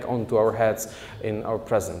future back onto our heads in our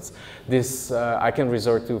presence. This I can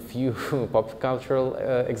resort to a few pop cultural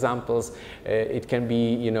examples. It can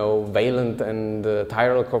be Valent and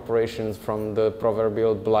Tyrell corporations from the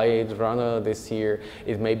proverbial Blade Runner this year.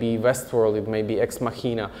 It may be Westworld, it may be Ex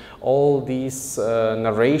Machina. All these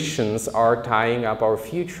narrations are tying up our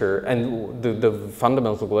future, and the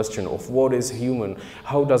fundamental question of what is human,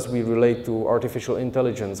 how does we relate to artificial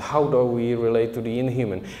intelligence, how do we relate to the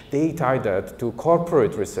inhuman, they tie that to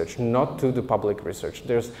corporate research, not to the public research.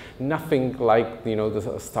 There's nothing like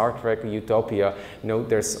the Star Trek utopia.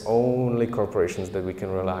 There's only corporations that we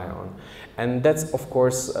can rely on. And that's, of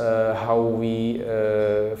course, how we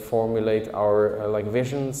formulate our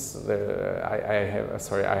visions.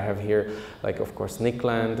 I have here, of course, Nick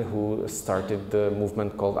Land, who started the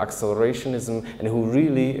movement called accelerationism, and who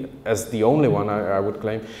really, as the only one, I would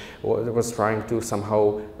claim, was trying to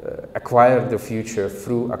somehow acquire the future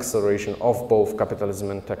through acceleration of both capitalism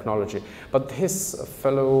and technology. But his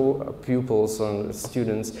fellow pupils and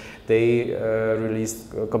students, they released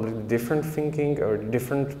completely different thinking or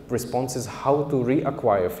different responses how to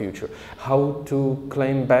reacquire future, how to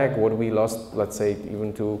claim back what we lost, let's say,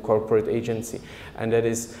 even to corporate agency. And that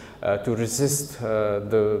is to resist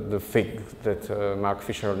the fig that Mark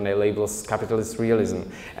Fisher labels capitalist realism.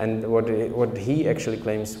 And what he actually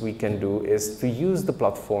claims we can do is to use the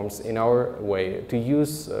platforms in our way, to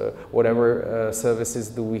use whatever services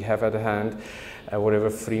do we have at hand, whatever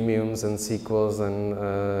freemiums and sequels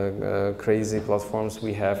and crazy platforms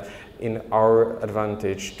we have, in our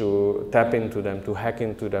advantage, to tap into them, to hack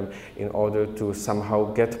into them, in order to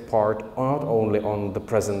somehow get part not only on the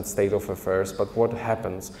present state of affairs, but what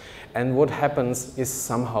happens. And what happens is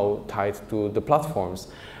somehow tied to the platforms.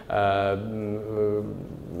 Let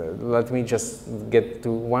me just get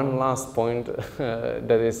to one last point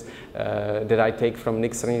that I take from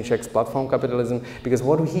Nick Srnicek's Platform Capitalism, because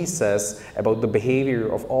what he says about the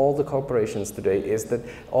behavior of all the corporations today is that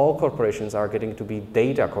all corporations are getting to be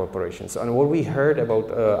data corporations. And what we heard about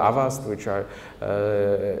AVAST, which I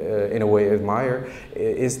in a way admire,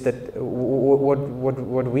 is that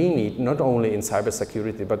what we need, not only in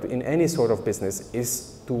cybersecurity, but in any sort of business,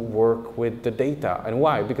 is to work with the data. And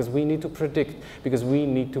why? Because we need to predict, because we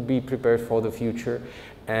need to be prepared for the future.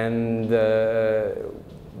 And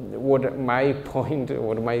what my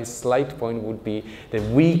slight point would be that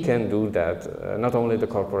we can do that, not only the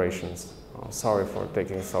corporations. Oh, sorry for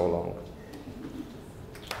taking so long.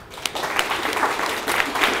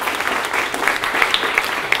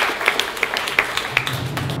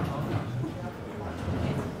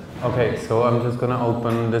 Okay, so I'm just going to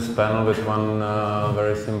open this panel with one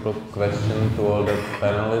very simple question to all the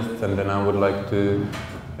panelists, and then I would like to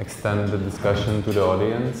extend the discussion to the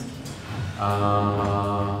audience.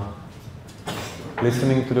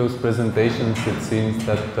 Listening to those presentations, it seems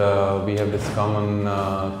that we have this common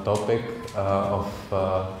topic of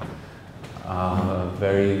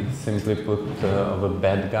very simply put, of a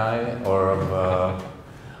bad guy or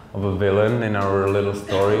of a villain in our little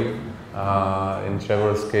story. In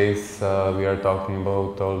Trevor's case, we are talking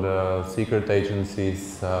about all the secret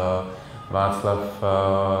agencies. Václav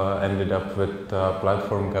ended up with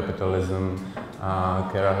platform capitalism.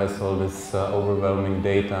 Kera has all this overwhelming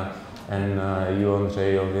data, and you,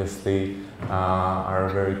 Ondřej, obviously are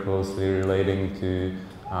very closely relating to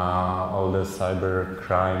all the cyber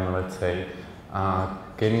crime, let's say.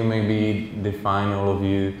 can you maybe define, all of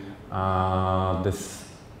you,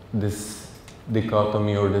 this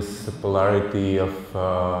dichotomy or this polarity of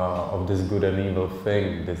this good and evil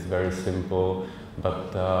thing, this very simple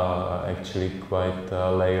but actually quite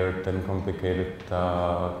layered and complicated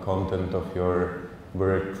content of your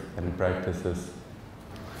work and practices?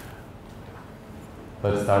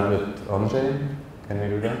 Let's start with Ondřej. Can we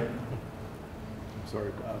do that?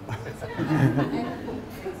 Sorry.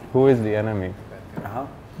 Who is the enemy?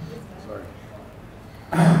 Sorry.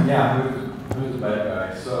 Yeah, who's the bad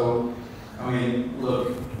guy? So, I mean,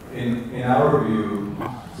 look, in our view,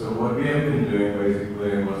 so what we have been doing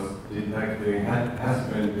basically was has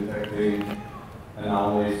been detecting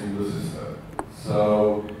anomalies in the system.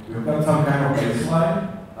 So we've got some kind of baseline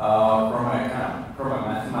from a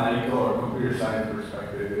mathematical or computer science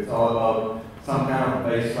perspective. It's all about some kind of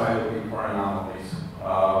baseline looking for anomalies.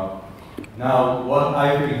 Now, what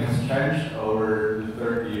I think has changed over the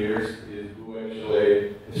 30 years is who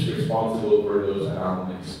actually is responsible for those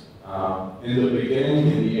anomalies. In the beginning,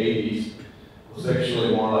 in the 80s, it was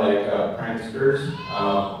actually more like pranksters,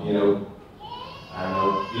 you know, I don't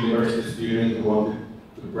know, university students who wanted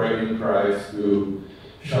to break the price to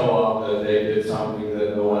show off that they did something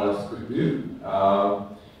that no one else could do.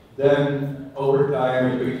 Then, over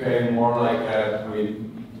time, it became more like, I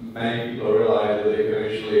mean, many people realized that they could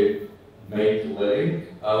actually make a living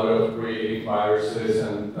out of creating viruses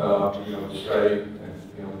and, you know, trading and,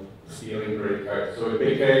 you know, stealing credit cards. So it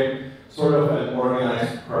became sort of an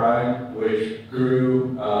organized crime which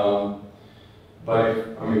grew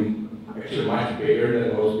actually much bigger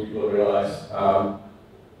than most people realize.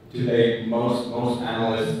 Today, most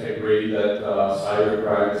analysts agree that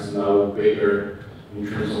cybercrime is now bigger in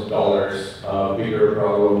terms of dollars, bigger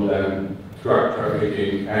problem than drug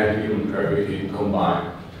trafficking and human trafficking combined.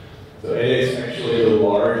 So it is actually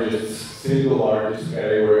the single largest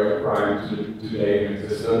category of crime today in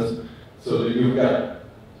existence. So that you've got,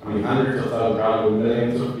 I mean, hundreds of thousands, probably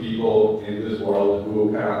millions of people in this world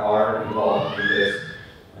who kind of are involved in this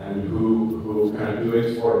and who kind of do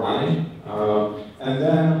it for money. And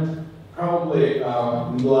then probably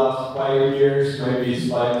in the last 5 years, maybe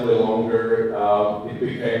slightly longer, it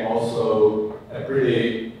became also a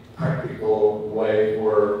pretty practical way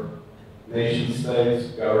for nation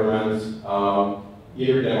states, governments,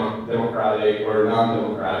 either democratic or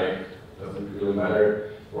non-democratic, doesn't really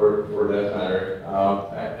matter, or for that matter,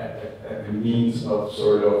 a means of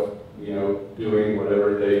sort of, you know, doing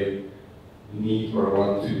whatever they need or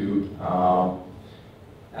want to do.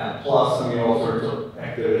 And plus, I mean, all sorts of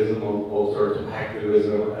activism,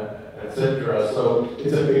 etc. So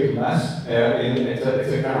it's a big mess, and it's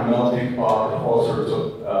a kind of melting pot of all sorts of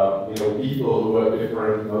you know, people who have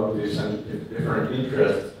different motives and different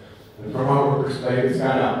interests. And from our perspective, it's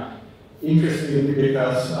kind of interesting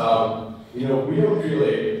because you know, we don't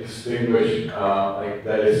really distinguish like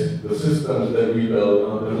that is the systems that we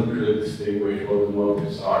build doesn't really distinguish what the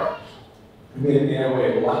motives are. I mean, in a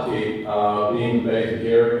way, lucky being based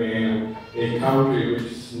here in a country which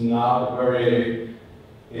is not very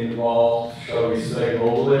involved, shall we say,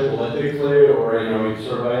 globally, politically, or, you know, in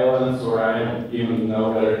surveillance, or I don't even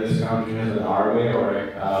know whether this country has an army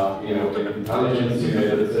or you know, an intelligence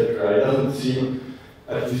unit, etc. It doesn't seem,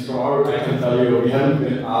 at least from our, I can tell you, we haven't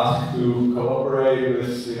been asked to cooperate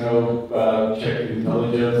with, you know, Czech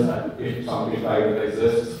intelligence, if something like that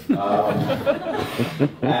exists.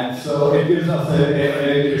 And so it gives us an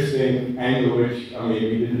interesting angle, which, I mean,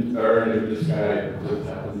 we didn't earn, it just kind of just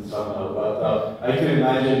happened somehow. But I can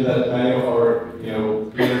imagine that many of our, you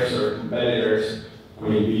know, peers or competitors, I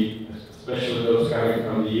mean, especially those coming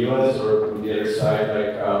from the US or from the other side,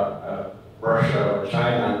 like Russia or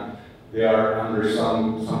China, they are under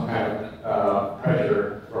some kind of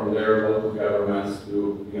pressure from their local governments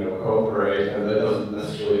to, you know, cooperate, and that doesn't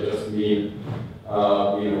necessarily just mean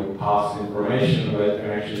you know, pass information, but it can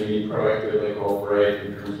actually mean proactively cooperate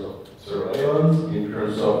in terms of surveillance, in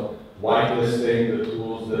terms of whitelisting the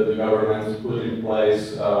tools that the governments put in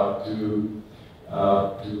place to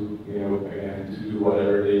you know, again, to do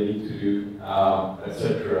whatever they need to do,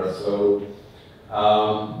 etc. So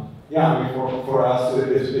yeah, I mean, for us,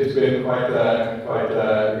 it's been quite a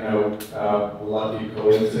you know, lucky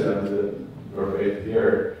coincidence that we're based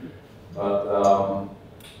here, but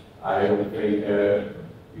I don't think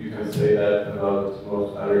you can say that about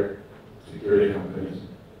most other security companies.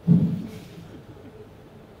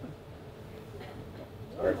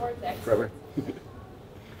 Sorry, Trevor.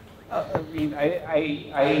 I mean,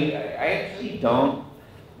 I actually don't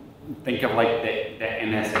think of like the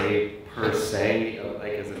NSA per se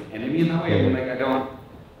like as an enemy in that way. I mean, like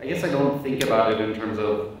I guess I don't think about it in terms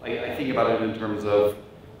of, I think about it in terms of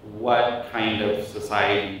what kind of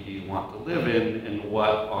society do you want to live in, and what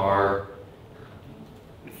are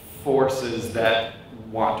forces that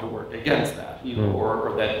want to work against that, you know,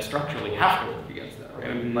 or that structurally have to work against that, right?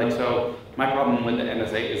 I mean, like, so my problem with the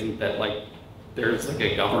NSA isn't that, like, there's like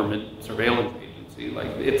a government surveillance agency, like,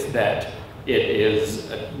 it's that it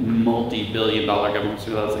is a multi-billion-dollar government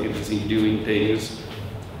surveillance agency doing things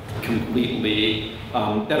completely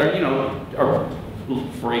that are, you know, are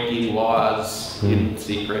breaking laws in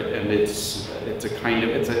secret, and it's a kind of,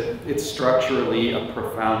 it's structurally a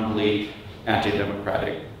profoundly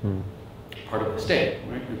anti-democratic part of the state,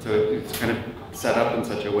 right? And so it's kind of set up in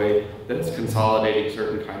such a way that it's consolidating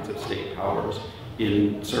certain kinds of state powers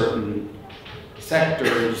in certain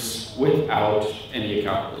sectors without any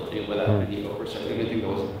accountability, without any oversight. And I think that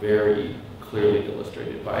was very clearly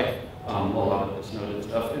illustrated by a lot of the Snowden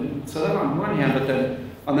stuff. And so that on one hand, but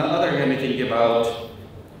then on the other hand, I think about,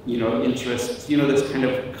 you know, interests, you know, this kind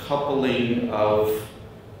of coupling of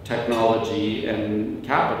technology and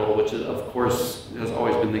capital, which is, of course, has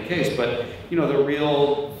always been the case, but, you know, the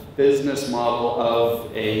real business model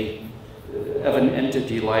of an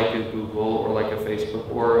entity like a Google or like a Facebook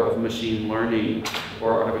or of machine learning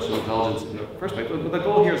or artificial intelligence in the first place. But the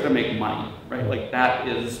goal here is to make money, right? Like, that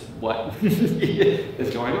is what is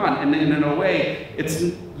going on. And in a way,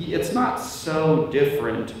 it's not so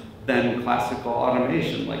different than classical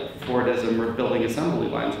automation, like Fordism or building assembly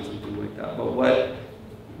lines or something like that. But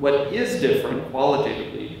what is different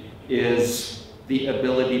qualitatively is the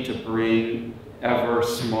ability to bring ever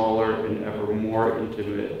smaller and ever more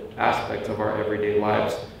intimate aspects of our everyday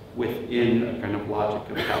lives within a kind of logic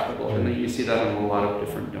of capital. And then you see that in a lot of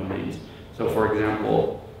different domains. So for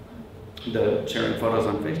example, the sharing photos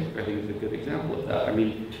on Facebook, I think, is a good example of that. I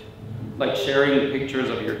mean, like, sharing pictures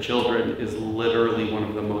of your children is literally one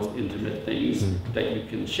of the most intimate things that you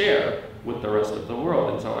can share with the rest of the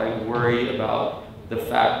world. And so I worry about the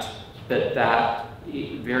fact that that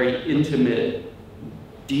very intimate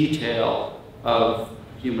detail of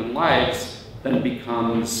human lives then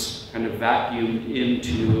becomes kind of vacuumed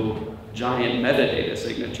into giant metadata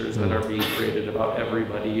signatures that are being created about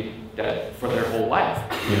everybody that for their whole life.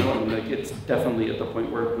 You know, and like, it's definitely at the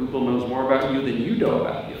point where Google knows more about you than you know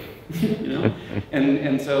about you. You know,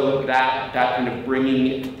 and so that kind of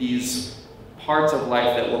bringing these parts of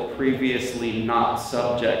life that were previously not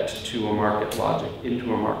subject to a market logic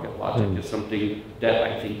into a market logic is something that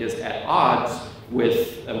I think is at odds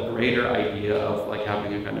with a greater idea of, like,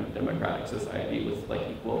 having a kind of democratic society with, like,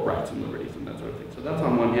 equal rights and liberties and that sort of thing. So that's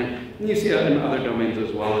on one hand. And you see that in other domains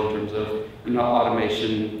as well, in terms of, you know,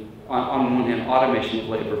 automation, on one hand, automation of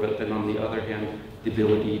labor, but then on the other hand, the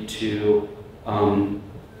ability to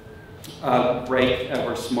break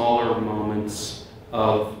ever smaller moments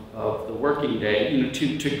of the working day, you know, to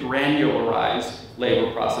granularize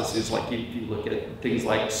labor processes. Like, you look at things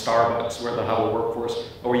like Starbucks, where they'll have a workforce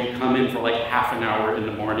where you come in for like half an hour in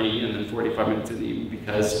the morning and then 45 minutes in the evening,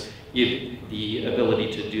 because the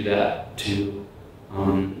ability to do that, to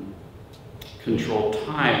control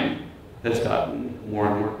time, has gotten more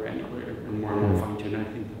and more granular and more fine-tuned. I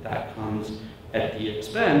think that comes at the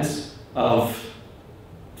expense of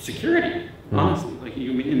security, honestly. Like,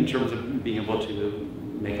 in terms of being able to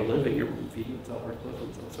make a living or feed themselves or clothe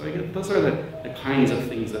themselves. So I guess those are the kinds of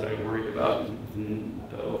things that I'm worried about in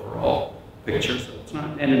the overall picture. So it's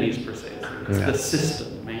not enemies per se, it's the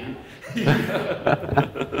system, man.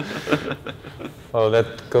 Well,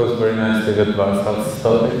 that goes very nicely with Václav's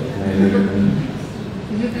topic.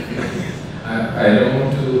 I don't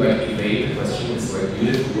want to, like, evade the question. It's like a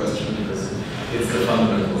beautiful question, because it's the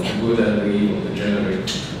fundamental, the good and the evil, the generic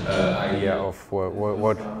idea of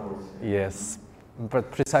what yes.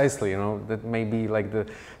 But precisely, you know, that may be like the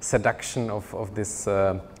seduction of this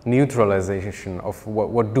neutralization of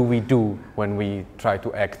what do we do when we try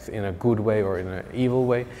to act in a good way or in an evil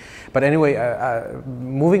way. But anyway,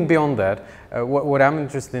 moving beyond that, what I'm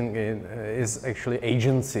interested in is actually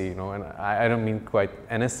agency, you know, and I don't mean quite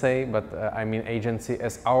NSA, but I mean agency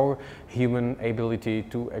as our human ability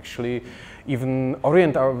to actually even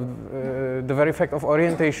orient our, the very fact of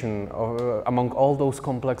orientation among all those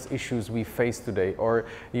complex issues we face today, or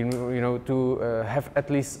you know to have at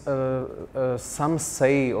least some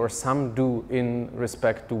say or some do in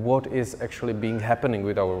respect to what is actually being happening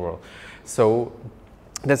with our world. So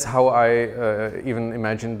that's how I even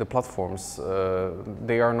imagine the platforms.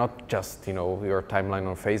 They are not just, you know, your timeline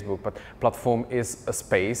on Facebook, but platform is a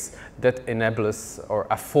space that enables or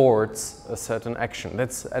affords a certain action.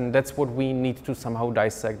 That's what we need to somehow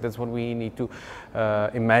dissect. That's what we need to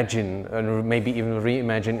imagine and maybe even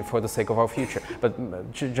reimagine for the sake of our future.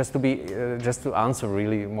 But just to answer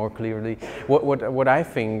really more clearly, what I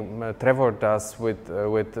think Trevor does with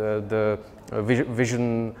the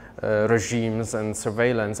vision regimes and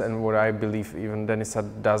surveillance, and what I believe even Denisa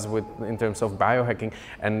does in terms of biohacking,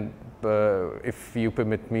 and if you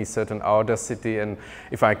permit me certain audacity, and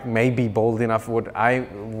if I may be bold enough, what I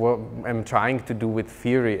am trying to do with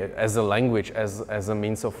theory as a language, as a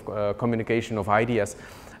means of communication of ideas,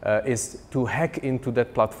 is to hack into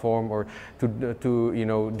that platform, or to you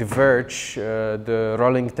know, diverge the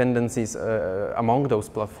rolling tendencies among those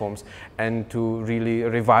platforms, and to really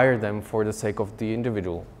rewire them for the sake of the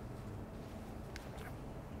individual.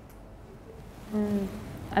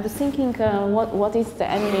 I was thinking, what is the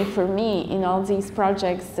enemy for me in all these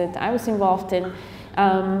projects that I was involved in?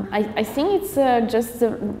 I think it's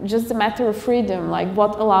just a matter of freedom, like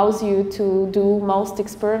what allows you to do most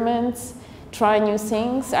experiments, try new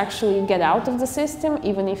things, actually get out of the system,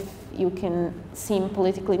 even if you can seem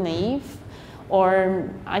politically naive. Or,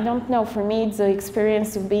 I don't know, for me the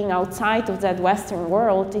experience of being outside of that Western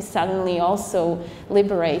world is suddenly also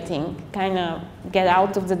liberating. Kind of get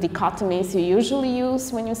out of the dichotomies you usually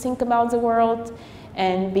use when you think about the world,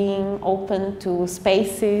 and being open to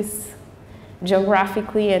spaces,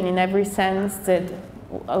 geographically and in every sense, that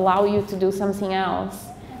allow you to do something else.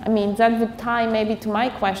 I mean, that would tie maybe to my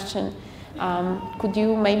question. Could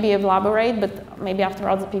you maybe elaborate, but maybe after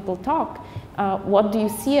other people talk, what do you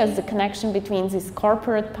see as the connection between this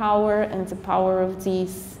corporate power and the power of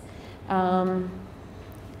these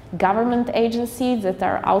government agencies that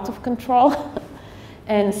are out of control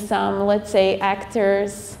and some, let's say,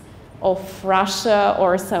 actors of Russia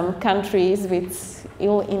or some countries with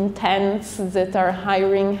ill intents that are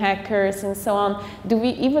hiring hackers and so on? Do we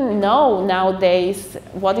even know nowadays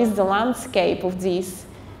what is the landscape of these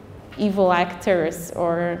evil actors,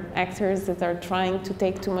 or actors that are trying to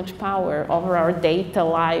take too much power over our data,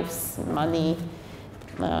 lives, money,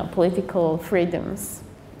 political freedoms?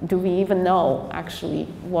 Do we even know actually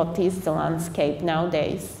what is the landscape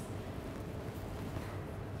nowadays?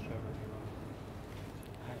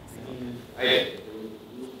 I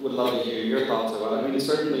would love to hear your thoughts about it. I mean,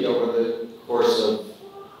 certainly over the course of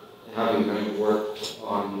having kind of worked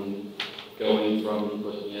on going from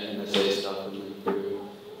looking at NSA stuff and then through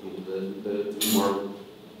the more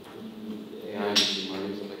AI machine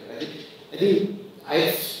learning stuff like that, I think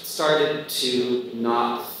I've started to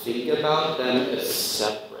not think about them as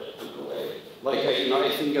separate in a way. Like, I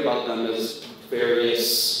think about them as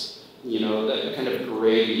various, that kind of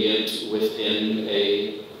gradient within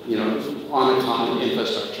a, on a common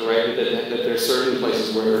infrastructure, right? That there are certain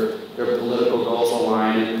places where their political goals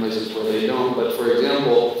align and places where they don't. But for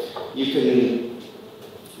example, you can,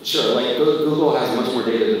 sure, like Google has much more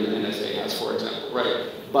data than the NSA has, for example, right?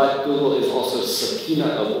 But Google is also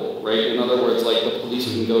subpoenaable, right? In other words, like the police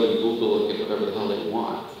can go to Google and get whatever the hell they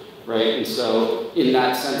want, right? And so in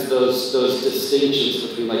that sense, those distinctions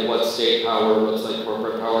between like what's state power, what's like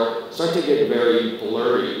corporate power, start to get very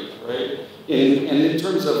blurry, right? And in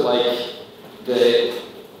terms of like the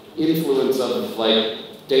influence of like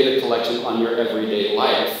data collection on your everyday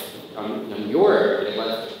life, on your everyday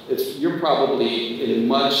life, you're probably in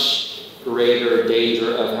much greater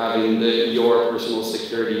danger of having your personal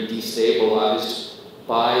security destabilized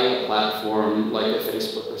by a platform like a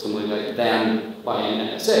Facebook or something like that than by an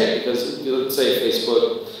NSA. Because let's say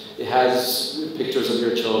Facebook, it has pictures of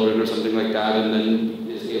your children or something like that, and then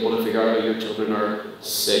is able to figure out that your children are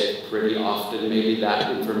sick pretty often. Maybe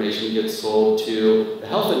that information gets sold to the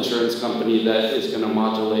health insurance company that is going to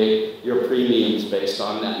modulate your premiums based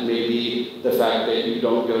on that. Maybe the fact that you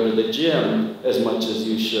don't go to the gym as much as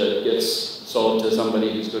you should gets sold to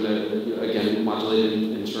somebody who's going to, again, modulate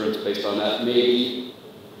insurance based on that. Maybe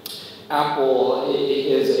Apple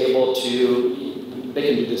is able to, they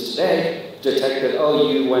can do this today, detect that,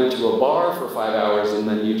 oh, you went to a bar for 5 hours and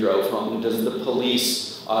then you drove home. Does the police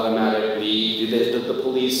automatically,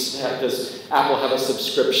 does Apple have a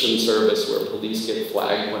subscription service where police get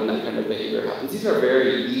flagged when that kind of behavior happens? These are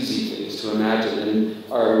very easy things to imagine and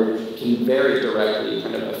can very directly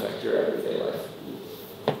kind of affect your everyday life.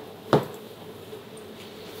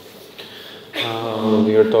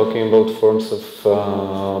 We are talking about forms of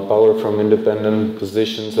power from independent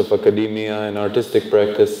positions of academia and artistic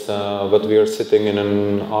practice, but we are sitting in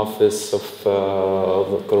an office of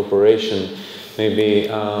a corporation. Maybe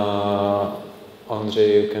on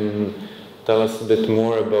Ondřej, you can tell us a bit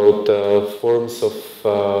more about forms of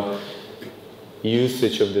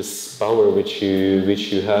usage of this power which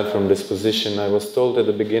you have from this position. I was told at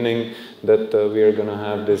the beginning that we are going to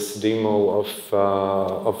have this demo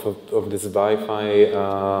of this Wi-Fi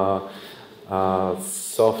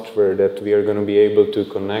software that we are going to be able to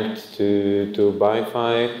connect to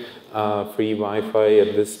Wi-Fi, free Wi-Fi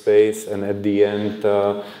at this space, and at the end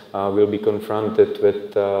we'll be confronted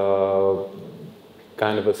with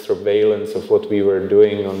kind of a surveillance of what we were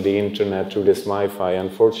doing on the internet through this Wi-Fi.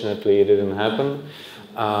 Unfortunately, it didn't happen,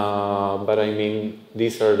 but I mean,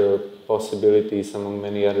 these are the possibilities among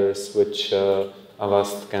many others which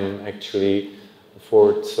AVAST can actually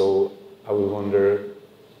afford, so I would wonder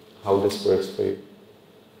how this works for you.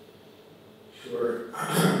 Sure.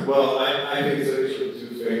 Well, I think it's actually two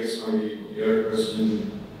things. On the other question,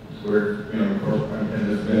 where, corporate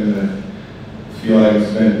has been, I feel like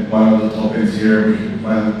it's been one of the topics here which we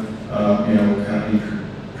plan, kind of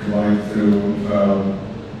intertwined through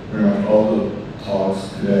pretty much all the talks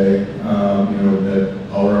today. That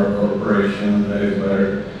power of corporations, that is where,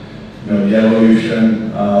 the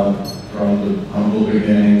evolution from the humble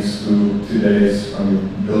beginnings to today's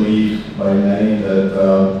belief by many that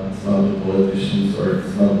it's not the politicians or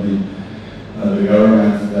it's not the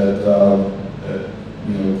governments that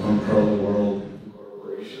control the world into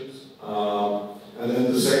corporations. And then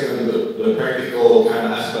the second, the practical kind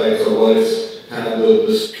of aspects of what is kind of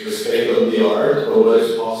the state of the art, or what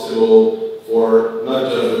is possible for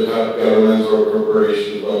not just the governments or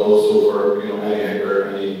corporations, but also for any hacker,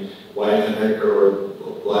 any white hat hacker or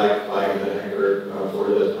black hat hacker, for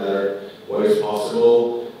that matter, what is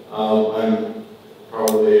possible. I'm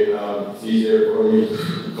probably it's easier for me to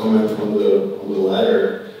comment on the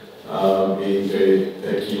latter, being very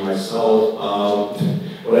techy myself.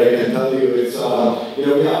 What I can tell you is,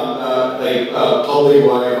 public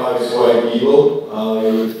Wi-Fi is quite evil.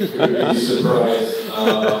 You could be surprised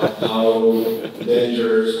how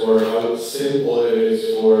dangerous or how simple it is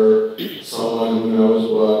for someone who knows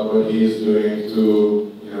what he is doing to,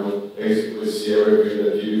 basically see everything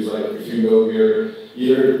that you use. Like if you go here,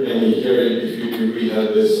 if we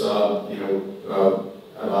have this,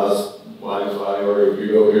 AVAST Wi-Fi, or if you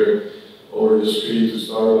go here over the street to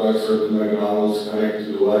Starbucks or to McDonald's, connect to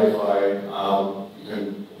the Wi-Fi, you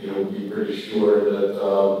can, be pretty sure that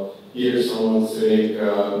either someone sitting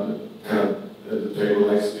kind of at the table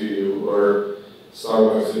next to you, or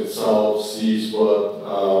Starbucks itself sees what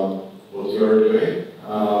you're doing.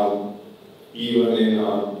 Even in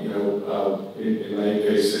many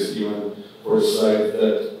cases, even for sites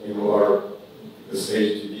that are this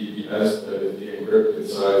HTTPS, that is the encrypted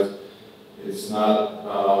site, it's not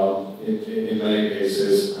in many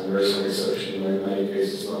cases, and there's some exception, but in many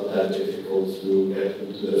cases not that difficult to get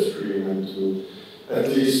into the stream and to at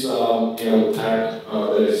least tag,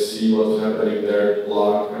 that is, see what's happening there,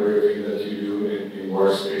 block everything that you do, in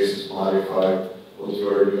worst cases modify what you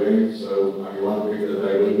are doing. So one thing that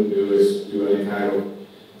I wouldn't do is do any kind of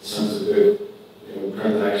sensitive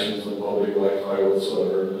transactions on public Wi-Fi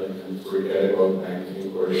whatsoever. I can forget about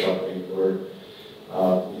banking or shopping or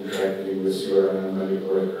interacting with your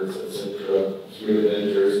medical records, etc. It's really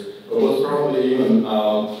dangerous. But what's probably even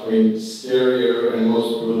scarier, and most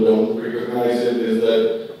people don't recognize it, is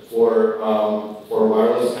that for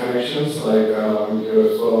wireless connections, like your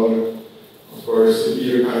phone, of course, it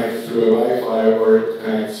either connects through a Wi-Fi or it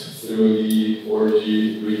connects through the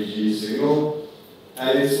 4G, 3G signal.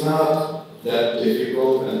 And it's not that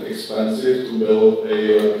difficult and expensive to build a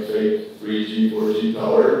fake 3G, 4G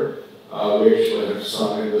tower. We actually have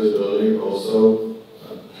some in this building also.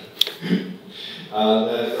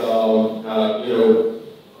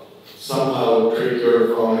 Somehow trick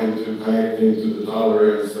your phone into connecting to the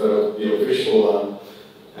tower instead of the official one,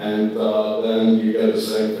 and then you get the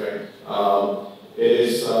same thing. It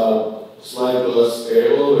is slightly less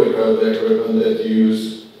scalable because the equipment that you use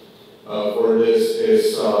for this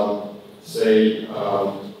is, say,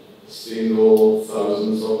 single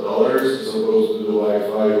thousands of dollars, as opposed to the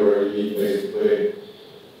Wi-Fi where you need basically,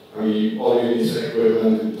 all you need is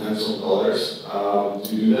equipment in tens of dollars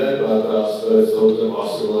to do that, but so it's totally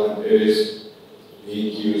possible, and it is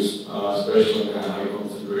being used, especially in kind of high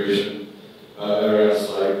concentration areas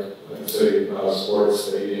like, let's say, sports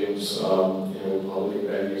stadiums, public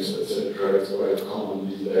venues, etc. It's quite common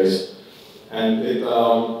these days, and it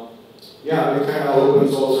kind of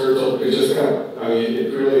opens all sorts of. It just kind of,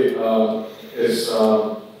 it really is. I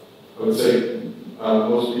would say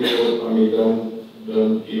most people,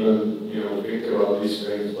 don't even think about these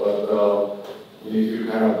things, but if you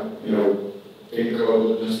kind of think about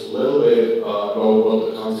it just a little bit about what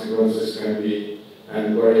the consequences can be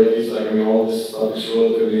And where it is, like, I mean, all this stuff is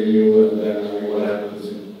relatively new, and then, I mean, what happens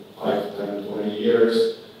in 5, 10, 20 years,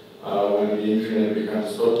 when the internet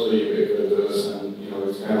becomes totally ubiquitous, and, you know,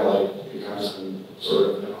 it's kind of like, becomes some sort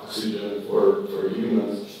of an oxygen for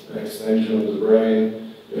humans, an extension of the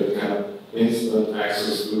brain, you have kind of instant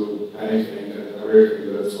access to anything and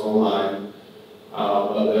everything that's online.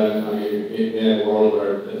 But then, I mean, in a world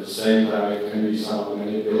where at the same time it can be somehow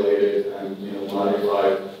manipulated and, you know,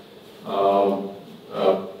 modified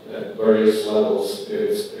at various levels,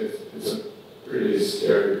 it's a pretty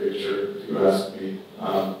scary picture, if you ask me.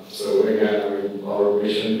 So again, I mean, our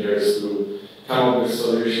mission here is to come up with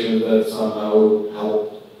solutions that somehow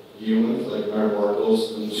help humans, like mere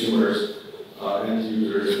mortals, consumers, end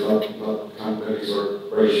users, not companies or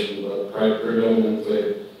corporations, but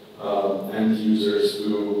predominantly end users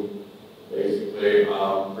to basically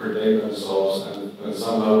protect themselves and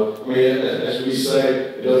somehow, I mean, as we say,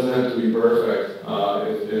 it doesn't have to be perfect.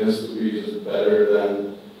 It has to be just better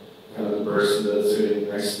than kind of the person that's sitting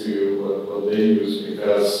next to you, what they use,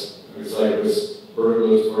 because it's like with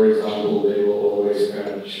burglars, for example, they will always kind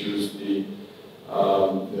of choose the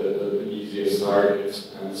easiest target,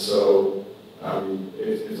 and so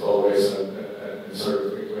it's always a sort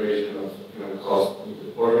of equation of, you know, cost,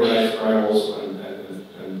 organized crime also,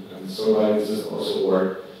 and so violence also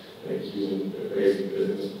work, like using basic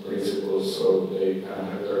business principles, so they kind of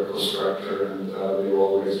have their cost structure, and they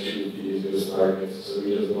always choose the easiest targets. So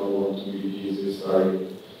we just don't want to be the easiest target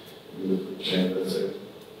in the food chain. That's it.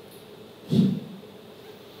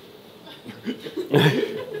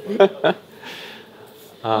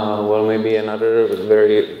 Well, maybe another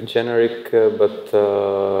very generic,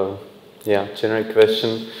 generic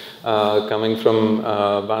question coming from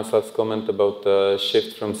Václav's comment about the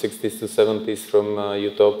shift from 60s to 70s, from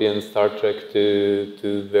utopian Star Trek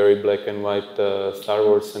to very black and white Star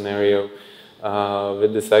Wars scenario,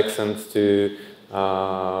 with this accent to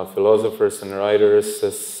philosophers and writers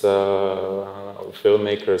as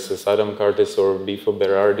filmmakers as Adam Curtis or Bifo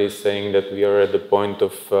Berardi saying that we are at the point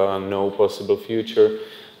of no possible future.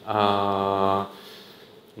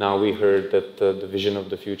 Now we heard that the vision of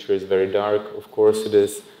the future is very dark. Of course it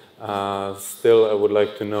is. Still, I would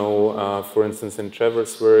like to know, for instance, in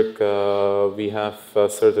Trevor's work, we have a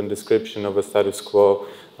certain description of a status quo.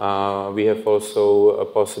 We have also a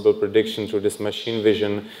possible prediction through this machine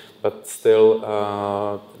vision, but still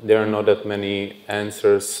there are not that many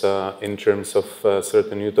answers in terms of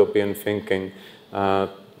certain utopian thinking.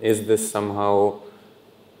 Is this somehow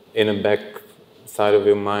in a back side of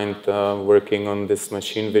your mind, working on this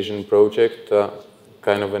machine vision project,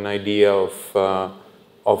 kind of an idea of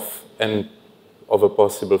a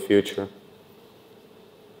possible future?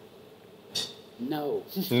 No.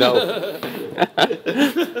 No.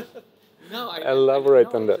 No.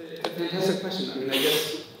 Elaborate on that. It's a fantastic question. I mean, I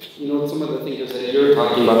guess, you know, some of the things that you're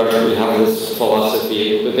talking about are we have this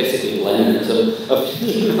philosophy, but basically Leninism of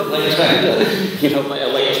you know, like trying to, you know, my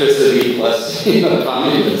electricity plus, you know,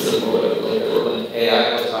 communism or whatever, like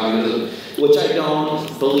AI plus communism, which I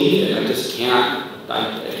don't believe in. I just can't. I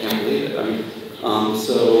can't believe it. I mean,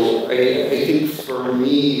 so I think for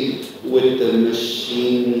me, with the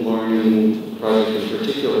machine learning project in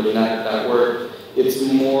particular, and that work, it's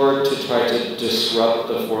more to try to disrupt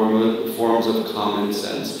the forms of common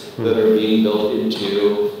sense that are being built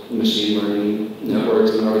into machine learning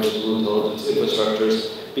networks and artificial intelligence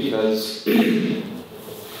infrastructures, because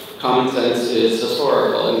common sense is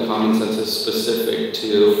historical and common sense is specific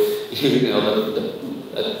to, you know,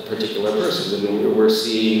 a particular person. And we're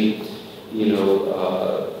seeing, you know,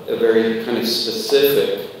 a very kind of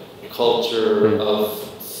specific culture of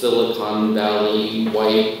Silicon Valley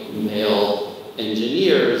white male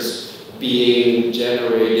engineers being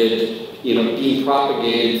generated, you know, being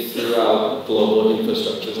propagated throughout global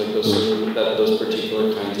infrastructures, like those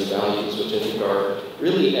particular kinds of values, which I think are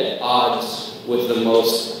really at odds with the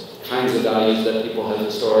most kinds of values that people have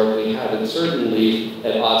historically had, and certainly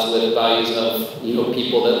at odds with values of, you know,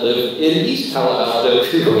 people that live in East Palo Alto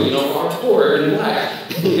who, you know, are poor and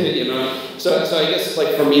black, you know. So I guess,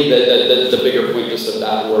 like, for me, the bigger point just of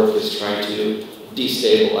that work is trying to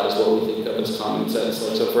destabilize what we think of as common sense.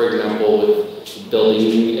 Like, so for example, with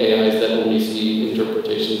building AIs that only see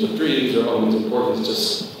interpretations of dreams or omens and portents,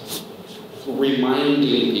 just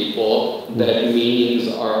reminding people that meanings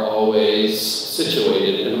are always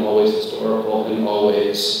situated and always historical and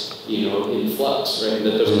always, you know, in flux, right? And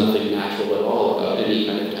that there's nothing natural at all about any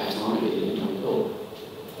kind of taxonomy in our build.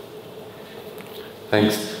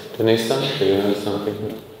 Thanks. Denisa, do you have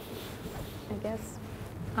something? I guess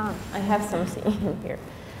I have something here.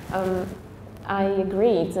 I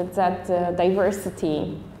agree that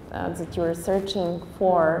diversity that you're searching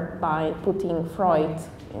for by putting Freud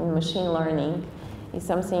in machine learning is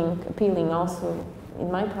something appealing also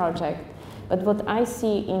in my project. But what I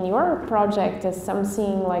see in your project is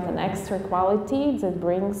something like an extra quality that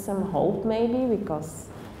brings some hope, maybe, because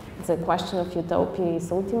the question of utopia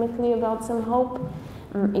is ultimately about some hope.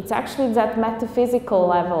 It's actually that metaphysical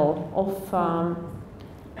level of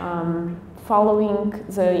following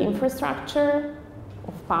the infrastructure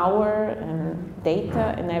of power and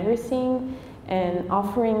data and everything, and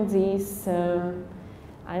offering these, I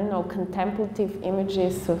don't know, contemplative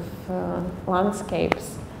images of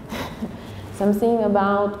landscapes. Something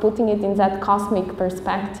about putting it in that cosmic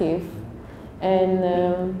perspective,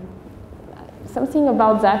 and something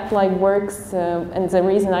about that like works, and the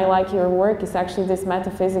reason I like your work is actually this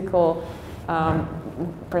metaphysical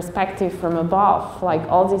perspective from above, like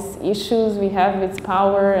all these issues we have with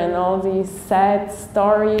power and all these sad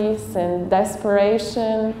stories and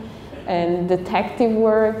desperation and detective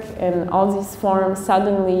work, and all these forms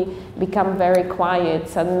suddenly become very quiet.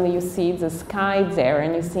 Suddenly you see the sky there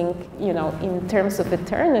and you think, you know, in terms of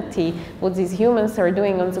eternity, what these humans are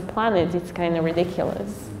doing on the planet, it's kind of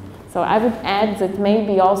ridiculous. So I would add that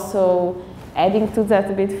maybe also adding to that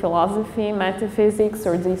a bit philosophy, metaphysics,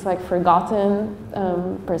 or these like forgotten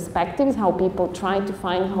perspectives, how people try to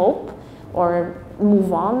find hope or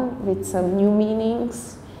move on with some new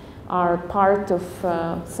meanings, are part of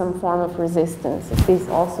some form of resistance. It is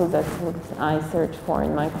also that's what I search for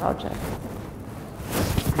in my project.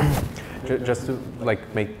 Just to like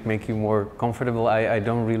make you more comfortable, I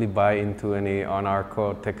don't really buy into any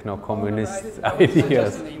anarcho-techno-communist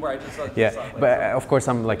ideas. Yeah, but of course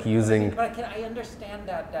I'm like using. But I understand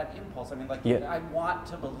that impulse. I mean, like, yeah. I want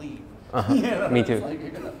to believe. You know, me too.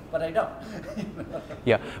 Like, but I don't.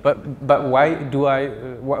 Yeah, but why do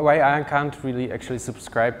why I can't really actually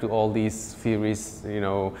subscribe to all these theories, you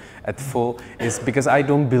know, at full, is because I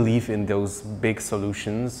don't believe in those big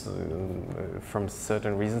solutions from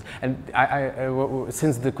certain reasons. And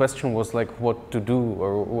since the question was like what to do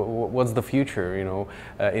or what's the future, you know,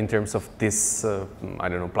 in terms of this, I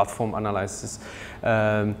don't know, platform analysis.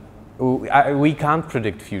 We can't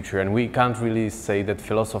predict future, and we can't really say that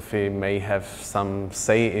philosophy may have some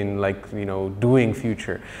say in, like, you know, doing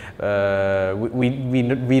future.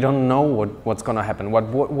 We don't know what's going to happen.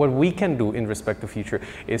 What we can do in respect to future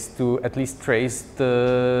is to at least trace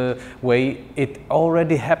the way it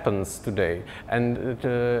already happens today, and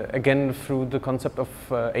again through the concept of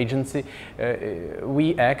agency,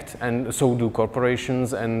 we act, and so do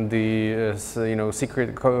corporations and the you know,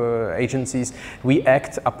 secret agencies. We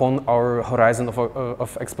act upon our horizon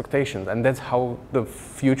of expectations, and that's how the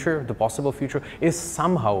future, the possible future, is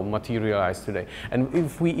somehow materialized today. And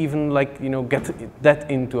if we even, like, you know, get that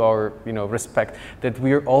into our, you know, respect, that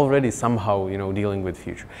we're already somehow, you know, dealing with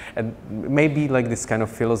future, and maybe like this kind of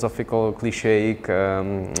philosophical cliche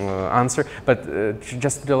answer, but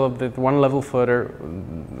just develop it one level further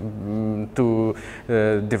to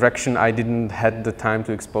direction I didn't had the time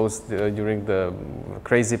to expose during the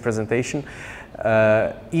crazy presentation.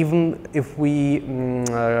 Even if we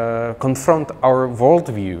confront our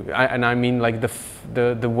worldview, and I mean like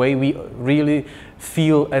the way we really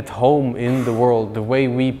feel at home in the world, the way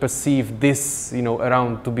we perceive this, you know,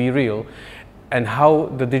 around to be real, and how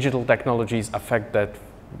the digital technologies affect that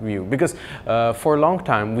view. Because for a long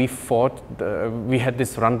time we thought we had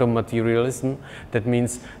this random materialism. That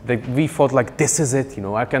means that we thought like, this is it, you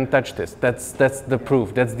know, I can touch this, that's the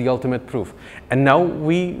proof, that's the ultimate proof. And now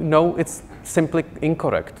we know it's simply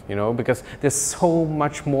incorrect, you know, because there's so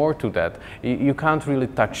much more to that. You can't really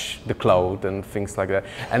touch the cloud and things like that.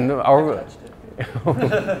 And our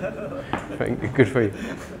good for you.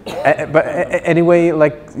 But anyway,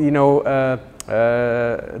 like, you know,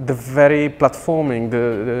 the very platforming,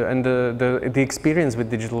 the experience with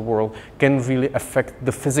digital world can really affect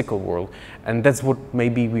the physical world, and that's what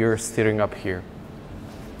maybe we are stirring up here.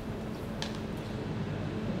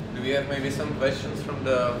 Do we have maybe some questions from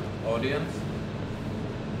the audience?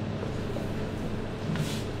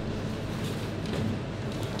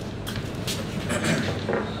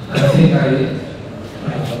 I think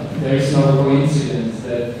there is no coincidence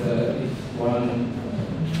that if one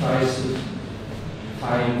tries to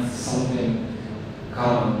find something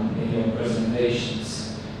common in your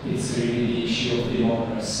presentations, it's really the issue of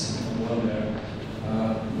democracy. I wonder,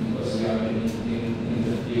 because we are in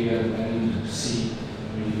the period when we see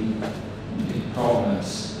really big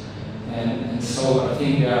problems. And so I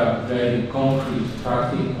think there are very concrete,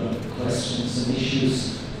 practical questions and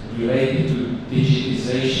issues related to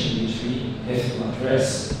digitization which we have to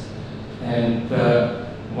address. And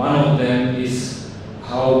one of them is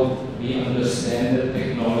how we understand the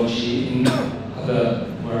technology, in other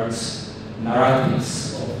words,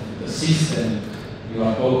 narratives of the system you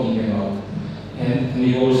are talking about. And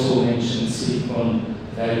you also mentioned Silicon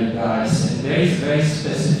Valley guys, and there is very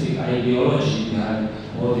specific ideology behind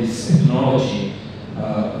all this technology.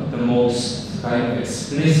 The most kind of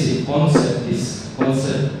explicit concept is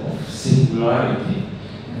concept of singularity.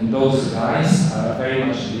 And those guys are very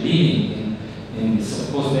much believing in this.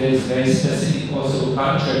 Of course, there is very specific also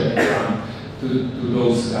culture background to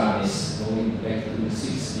those guys, going back to the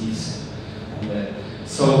 60s and that.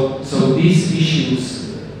 So these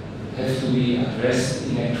issues have to be addressed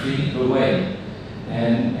in a critical way.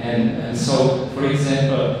 And so, for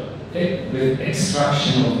example, with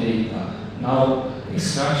extraction of data. Now,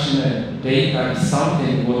 extraction of data is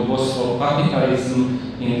something what was for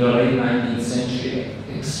capitalism in the late 19th century,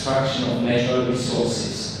 extraction of natural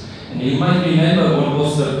resources. And you might remember what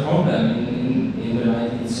was the problem in the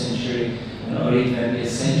 19th century and early 20th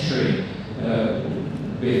century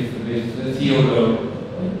with Theodore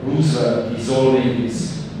Roosevelt dissolving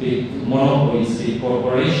these big monopolies, big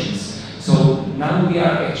corporations. So now we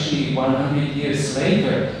are actually 100 years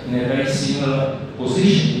later in a very similar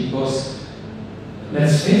position, because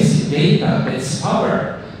let's face it, data, that's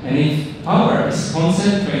power. And if power is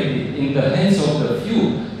concentrated in the hands of the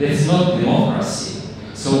few, that's not democracy.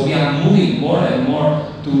 So we are moving more and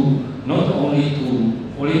more to not only to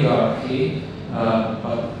oligarchy,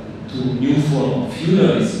 but to new form of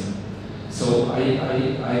feudalism. So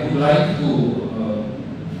I would like to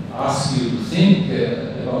ask you to think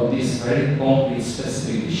about these very concrete,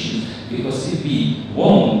 specific issues, because if we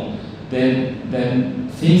won't, then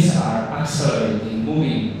things are accelerating,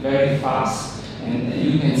 moving very fast, and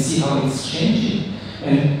you can see how it's changing.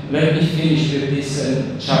 And let me finish with this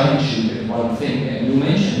and challenge you with one thing, and you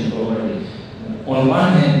mentioned it already. On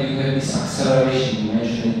one hand, you have this acceleration, you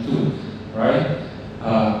mentioned it too, right?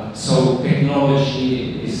 So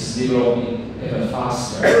technology is developing ever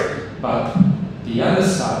faster, but the other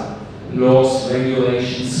side, laws,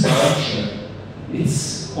 regulations, culture,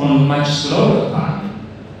 it's on much slower time.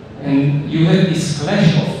 And you have this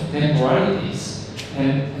clash of temporalities.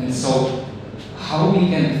 And so how we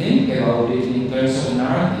can think about it in terms of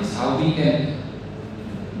narratives, how we can,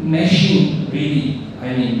 machine really,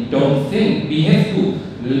 I mean, don't think. We have to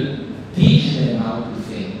teach them how to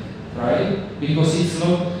think, right? Because it's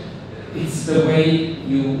not, it's the way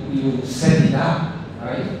you set it up,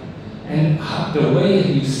 right? And the way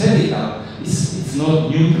you set it up, it's not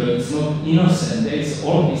neutral, it's not innocent. There is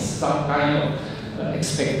always some kind of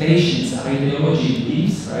expectations, ideology,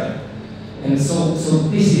 beliefs, right? And so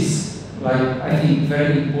this is, like, I think,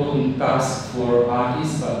 very important task for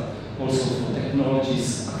artists, but also for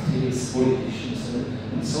technologists, activists, politicians,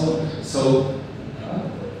 and so on. So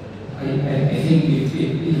I think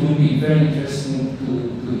it would be very interesting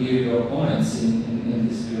to hear your comments in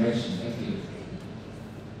this direction. Thank you.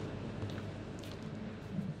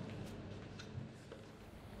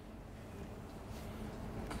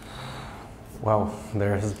 Wow,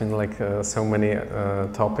 there has been like so many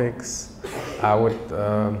topics. I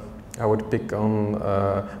would pick on,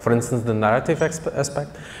 for instance, the narrative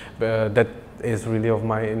aspect. That is really of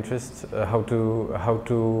my interest. How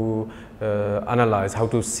to analyze, how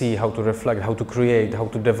to see, how to reflect, how to create, how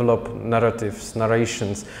to develop narratives,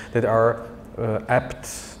 narrations that are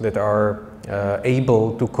apt, that are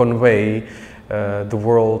able to convey the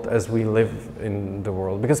world as we live in the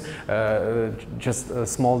world. Because just a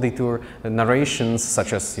small detour, narrations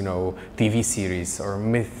such as, you know, TV series or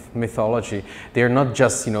mythology, they are not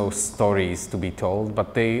just, you know, stories to be told,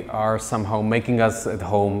 but they are somehow making us at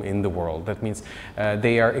home in the world. That means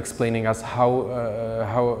they are explaining us what's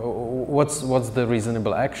the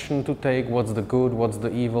reasonable action to take, what's the good, what's the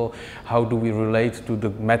evil, how do we relate to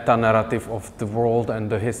the meta narrative of the world and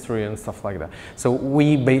the history and stuff like that. So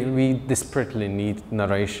we desperately need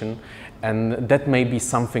narration, and that may be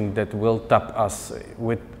something that will tap us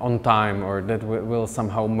on time, or that will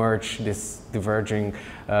somehow merge this diverging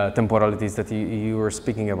temporalities that you were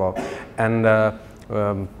speaking about. And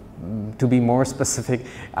to be more specific,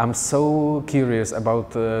 I'm so curious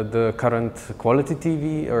about the current quality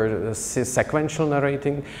TV or sequential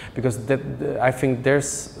narrating, because I think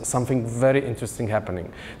there's something very interesting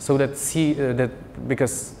happening. So that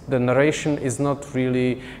because the narration is not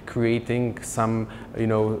really creating some, you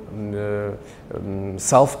know,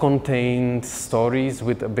 self-contained stories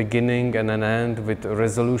with a beginning and an end, with a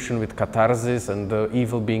resolution, with catharsis, and the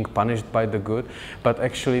evil being punished by the good, but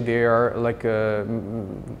actually they are like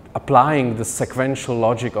applying the sequential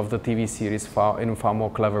logic of the TV series in a far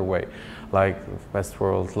more clever way, like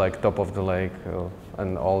Westworld, like Top of the Lake,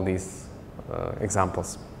 and all these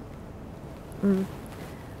examples.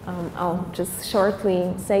 I'll just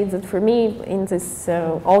shortly say that for me, in this,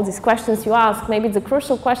 all these questions you ask, maybe the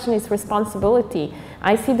crucial question is responsibility.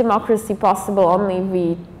 I see democracy possible only if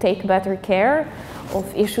we take better care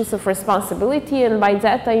of issues of responsibility, and by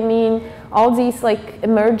that I mean all these like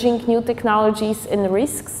emerging new technologies and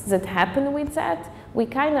risks that happen with that. We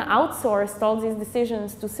kind of outsourced all these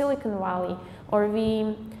decisions to Silicon Valley, or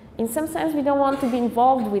we, in some sense, we don't want to be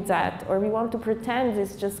involved with that, or we want to pretend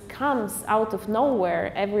this just comes out of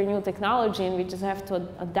nowhere, every new technology, and we just have to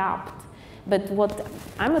adapt. But what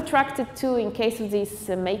I'm attracted to in case of these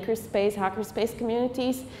makerspace, hackerspace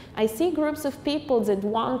communities, I see groups of people that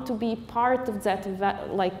want to be part of that,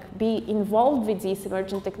 like be involved with these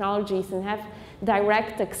emerging technologies and have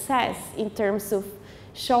direct access in terms of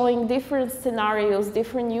showing different scenarios,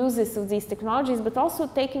 different uses of these technologies, but also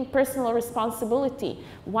taking personal responsibility.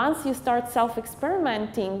 Once you start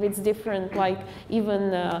self-experimenting with different, like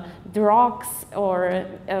even drugs or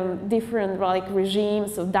different like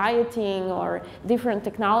regimes of dieting or different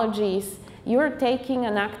technologies, you're taking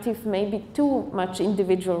an active, maybe too much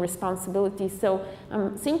individual responsibility. So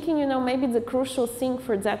I'm thinking, you know, maybe the crucial thing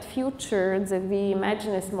for that future that we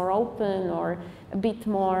imagine is more open or a bit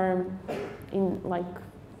more in like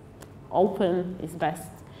open is best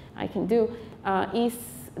I can do, is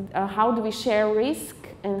how do we share risk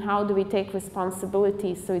and how do we take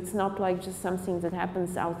responsibility, so it's not like just something that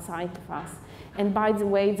happens outside of us. And by the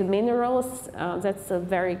way, the minerals, that's a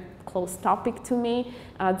very close topic to me.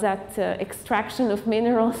 That extraction of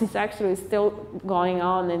minerals is actually still going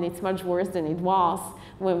on, and it's much worse than it was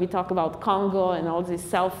when we talk about Congo and all these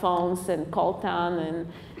cell phones and coltan, and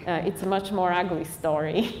it's a much more ugly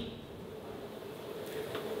story.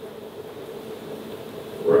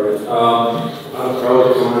 Right. I'll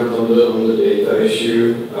probably comment on the data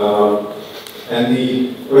issue. And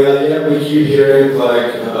we keep hearing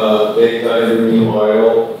like data is the new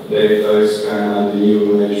oil, data is kind of the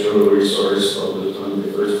new natural resource of the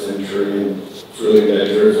 21st century, and it's really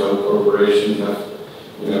dangerous how corporations have,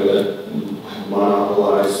 that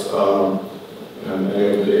monopolized many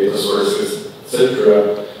of the data sources,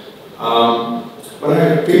 etc. When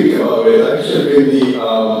I think about it, actually,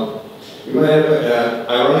 you might have,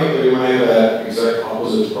 ironically, you might have that exact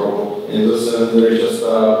opposite problem in the sense there is just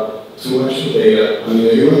too much data. I mean,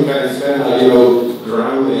 the human kind is kind of,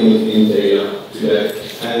 drowning in data today,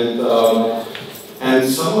 and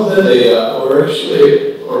some of the data, or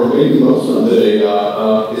actually, or maybe most of the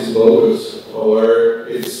data, is bogus, or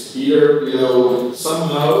it's either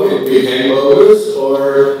somehow it became bogus,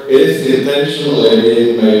 or it is intentionally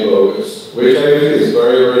being made bogus, which I think is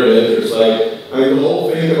very, very dangerous. The whole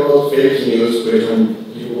thing about fake news, which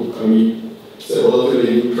it's a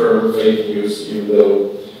relatively new term, fake news, even though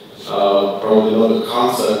probably not the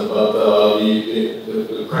concept, but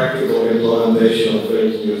the practical implementation of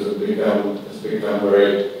fake news has become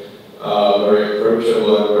very, very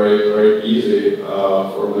approachable and very, very easy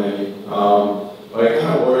for many. But I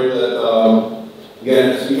kind of worry that, again,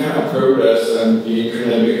 as we kind of progress and the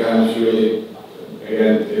internet becomes really,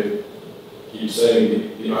 again, it keeps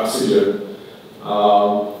saying the oxygen,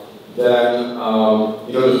 then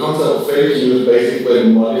the concept of fake news basically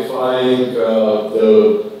modifying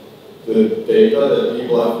the data that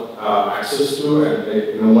people have access to,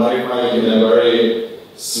 and modifying it in a very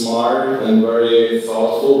smart and very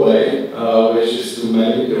thoughtful way, which is to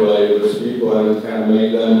manipulate those people and kind of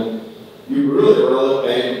make them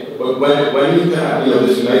but when you have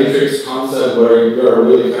this matrix concept where you are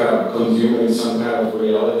really kind of consuming some kind of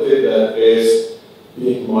reality that is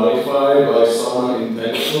being modified by someone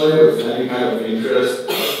intentionally with any kind of interest,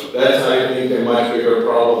 that's, I think, a much bigger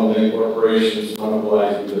problem than corporations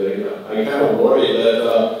monopolizing the data. I kind of worry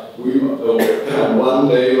that we kind of one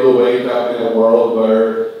day will wake up in a world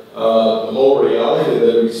where the whole reality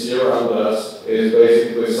that we see around us is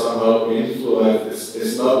basically somehow influenced.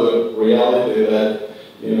 It's not the reality that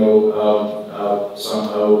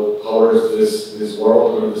somehow powers this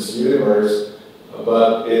world or this universe,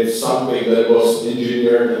 but it's something that was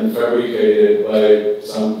engineered and fabricated by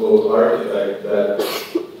some quote architect that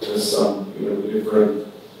has some different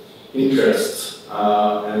interests,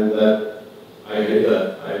 and that I hate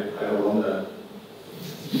that. I don't want that.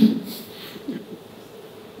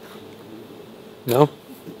 No?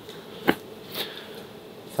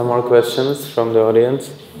 Some more questions from the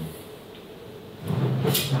audience?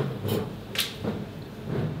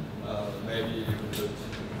 Maybe you could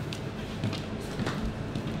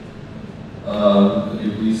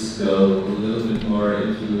you please go a little bit more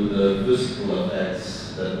into the physical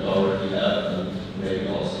effects that already happened, maybe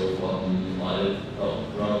also what we might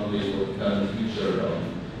probably would come in the future,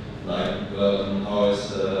 how is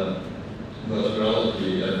was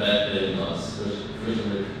relatively affecting us,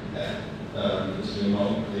 especially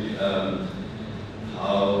economically,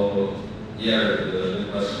 how, the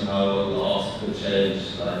question how laws could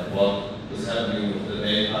change, like what is happening with the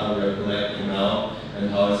data we are collecting now, and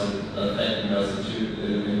how is it affecting us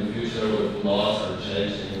in the future with laws are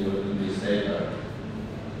changing within these data.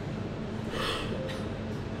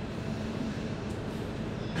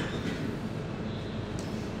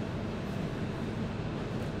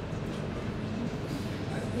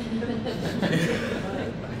 I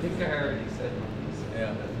think I already said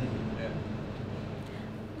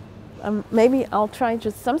maybe I'll try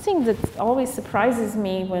just something that always surprises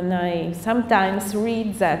me when I sometimes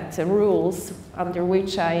read that rules under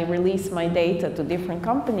which I release my data to different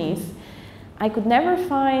companies. I could never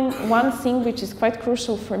find one thing which is quite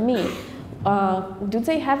crucial for me. Do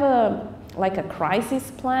they have a crisis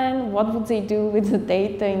plan? What would they do with the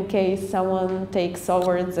data in case someone takes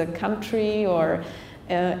over the country or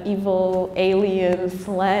evil aliens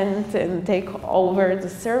land and take over the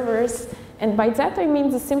servers? And by that I mean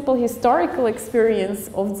the simple historical experience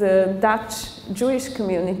of the Dutch Jewish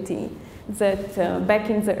community that back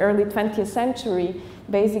in the early 20th century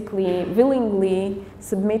basically willingly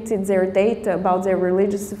submitted their data about their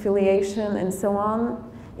religious affiliation and so on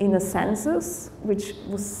in a census, which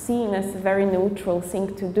was seen as a very neutral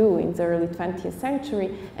thing to do in the early 20th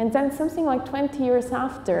century. And then something like 20 years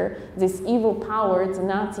after, this evil power, the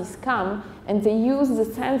Nazis, come, and they use the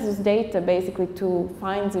census data basically to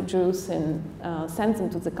find the Jews and send them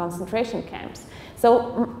to the concentration camps.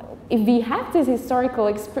 So if we have this historical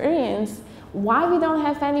experience, why we don't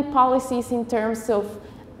have any policies in terms of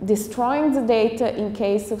destroying the data in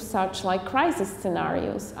case of such crisis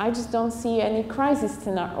scenarios? I just don't see any crisis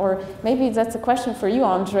scenario. Or maybe that's a question for you,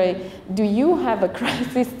 Ondřej. Do you have a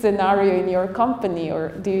crisis scenario in your company, or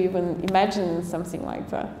do you even imagine something like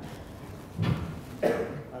that? I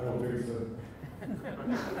don't think so.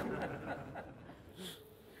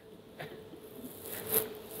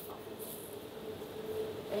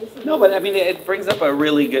 No, but I mean, it brings up a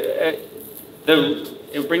really good.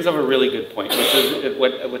 It brings up a really good point, which is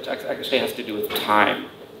which actually has to do with time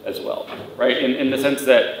as well, right? In the sense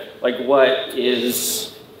that, what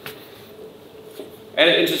is... I had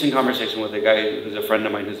an interesting conversation with a guy who's a friend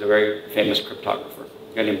of mine who's a very famous cryptographer,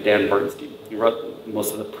 a guy named Dan Bernstein. He wrote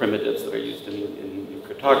most of the primitives that are used in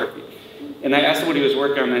cryptography. And I asked him what he was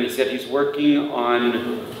working on, and he said he's working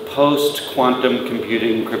on post-quantum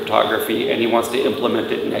computing cryptography, and he wants to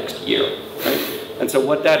implement it next year, right? And so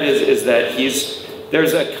what that is that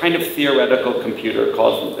there's a kind of theoretical computer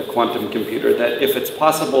called a quantum computer that if it's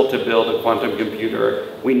possible to build a quantum computer,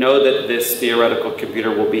 we know that this theoretical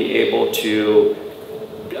computer will be able to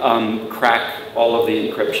crack all of the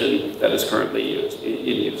encryption that is currently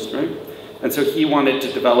in use, right? And so he wanted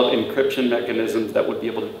to develop encryption mechanisms that would be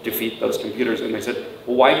able to defeat those computers. And I said,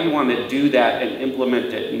 well, why do you want to do that and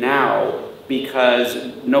implement it now? Because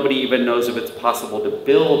nobody even knows if it's possible to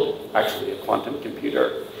build actually a quantum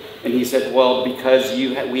computer. And he said, well, because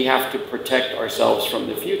we have to protect ourselves from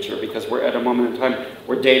the future, because we're at a moment in time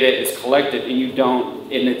where data is collected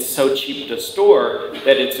and it's so cheap to store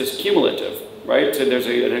that it's just cumulative, right? So there's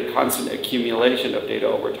a constant accumulation of data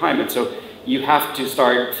over time. And so you have to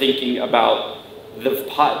start thinking about the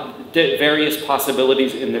various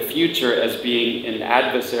possibilities in the future as being an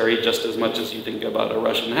adversary just as much as you think about a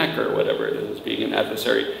Russian hacker or whatever it is as being an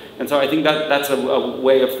adversary. And so I think that's a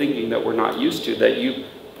way of thinking that we're not used to, that you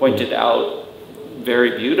pointed out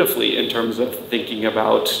very beautifully in terms of thinking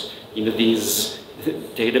about these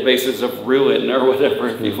databases of ruin or whatever,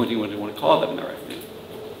 if you want to call them there.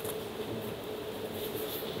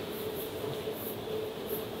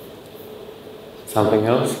 Something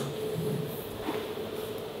else?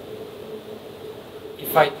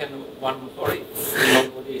 If I can, one more, if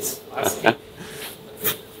nobody is asking.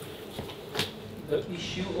 The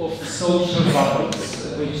issue of social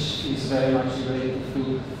bubbles, which is very much related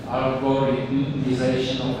to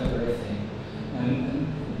algorithmization of everything.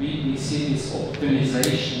 And we see this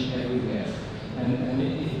optimization everywhere. And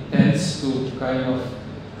it tends to kind of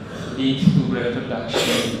lead to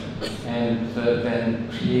reproduction and then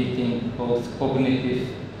creating both cognitive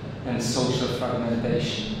and social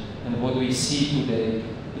fragmentation. And what we see today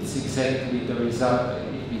is exactly the result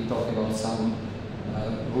if we talk about some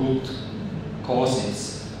root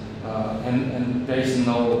causes. And there is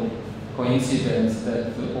no coincidence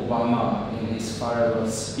that Obama in his farewell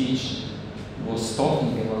speech was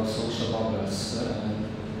talking about social bubbles.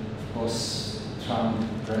 Post-Trump,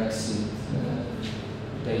 Brexit,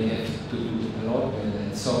 they have to do a lot with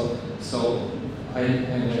it. So I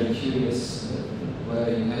am very curious where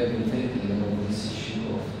you have been thinking about this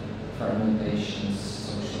issue of fragmentations,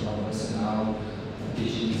 social bubbles, and now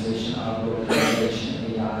digitization,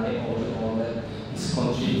 algorithmization, AI, all that is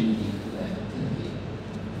contributing to that.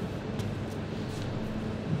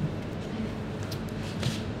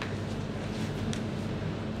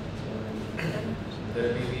 That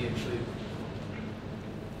maybe actually.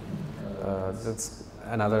 That's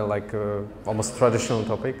another like almost traditional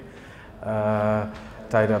topic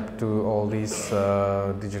tied up to all these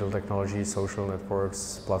digital technologies, social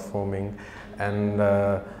networks, platforming, and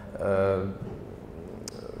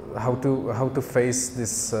how to face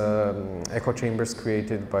this echo chambers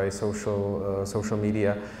created by social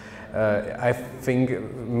media. I think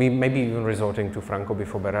maybe even resorting to Franco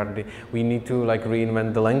before Berardi, we need to like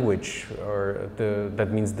reinvent the language, or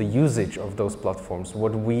that means the usage of those platforms.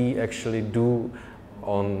 What we actually do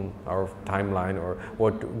on our timeline, or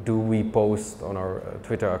what do we post on our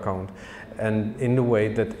Twitter account, and in the way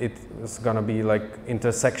that it is gonna be like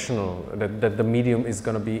intersectional, that the medium is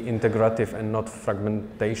gonna be integrative and not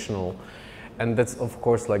fragmentational. And that's of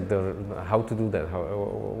course like the how to do that.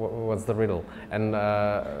 What's the riddle? And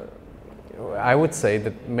I would say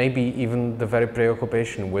that maybe even the very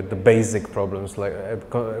preoccupation with the basic problems, like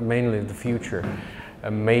mainly the future,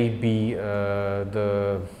 may be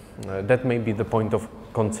that may be the point of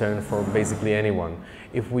concern for basically anyone.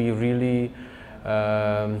 If we really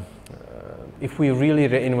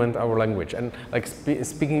reinvent our language, and like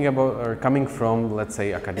speaking about or coming from, let's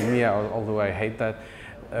say, academia, although I hate that.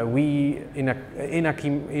 We in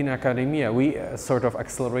academia we sort of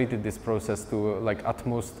accelerated this process to like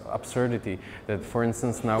utmost absurdity. That, for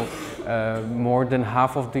instance, now more than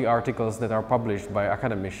half of the articles that are published by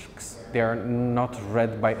academics, they are not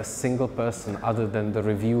read by a single person other than the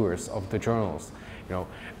reviewers of the journals. You know,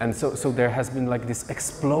 and so there has been like this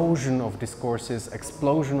explosion of discourses,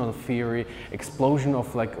 explosion of theory, explosion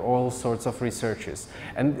of like all sorts of researches,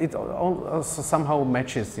 and it also somehow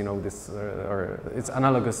matches, you know, this or it's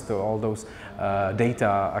analogous to all those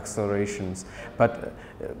data accelerations. But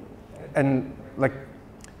and like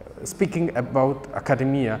speaking about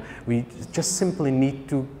academia, we just simply need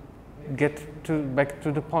to get back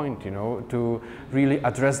to the point, you know, to really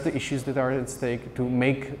address the issues that are at stake, to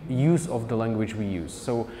make use of the language we use.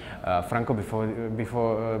 So Franco before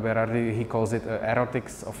Berardi, he calls it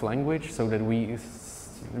erotics of language, so that he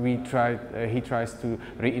tries to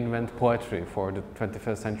reinvent poetry for the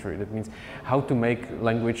 21st century. That means how to make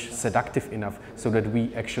language seductive enough so that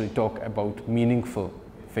we actually talk about meaningful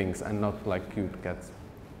things and not like cute cats.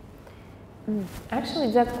 Actually,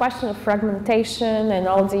 that question of fragmentation and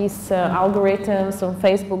all these algorithms on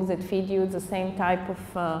Facebook that feed you the same type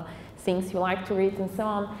of things you like to read and so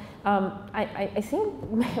on, I think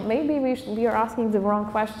maybe we are asking the wrong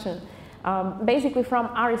question. Basically, from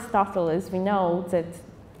Aristotle, as we know that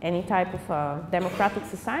any type of democratic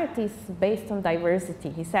society is based on diversity.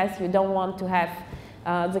 He says you don't want to have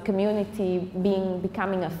the community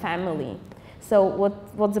becoming a family. So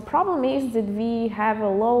what the problem is that we have a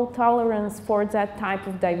low tolerance for that type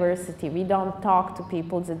of diversity. We don't talk to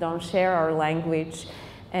people that don't share our language,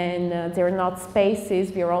 and there are not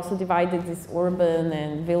spaces. We are also divided this urban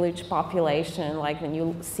and village population. Like when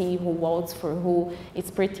you see who votes for who,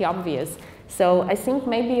 it's pretty obvious. So I think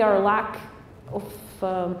maybe our lack of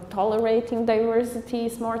tolerating diversity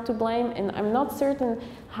is more to blame, and I'm not certain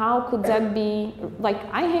how could that be. Like,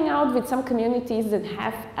 I hang out with some communities that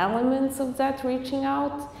have elements of that reaching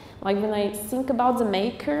out. Like when I think about the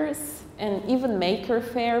makers and even Maker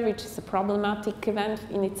Fair, which is a problematic event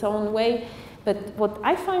in its own way. But what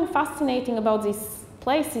I find fascinating about these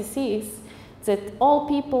places is that all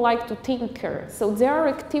people like to tinker. So there are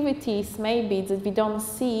activities maybe that we don't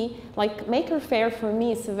see. Like Maker Fair for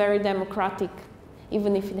me is a very democratic,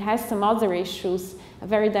 even if it has some other issues, a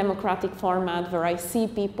very democratic format where I see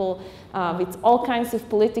people with all kinds of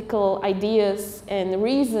political ideas and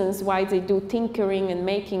reasons why they do tinkering and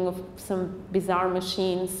making of some bizarre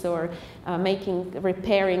machines, or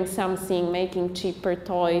repairing something, making cheaper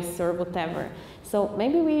toys or whatever. So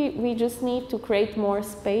maybe we just need to create more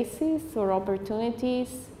spaces or opportunities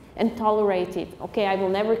and tolerate it. Okay, I will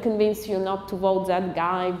never convince you not to vote that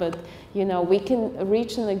guy, but you know, we can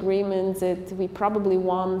reach an agreement that we probably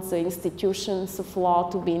want the institutions of law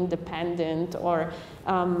to be independent, or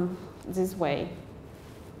this way.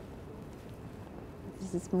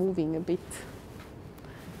 This is moving a bit.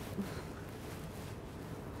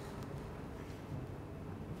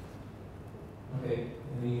 Okay,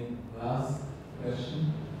 any last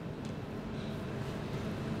question?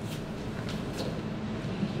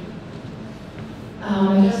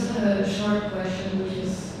 I just have a short question, which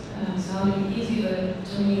is sounding easy, but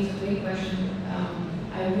to me it's a big question.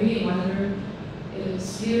 I really wonder it is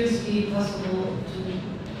seriously possible to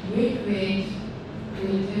recreate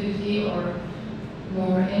creativity or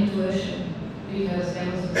more intuition, because there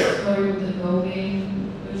was a story with the Go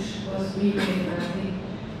game, which was recreated, I think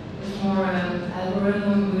it's more an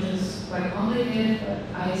algorithm which is quite complicated, but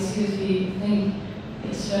I seriously think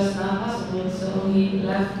it's just not possible. It's the only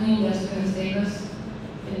left thing that's going to save us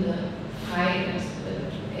in the fight against the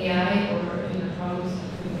AI or in the problems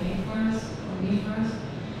that we make for us or need for us.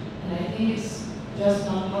 And I think it's just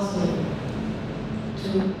not possible to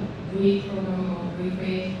reprogram or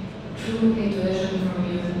recreate true intuition from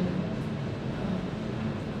human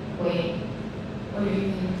way. What do you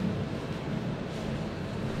think?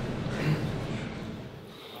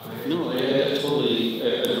 No, I totally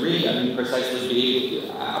agree. I mean, precisely,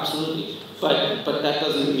 absolutely. But that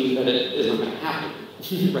doesn't mean that it isn't going to happen,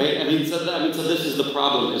 right? I mean, so this is the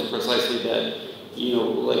problem. Is precisely that, you know,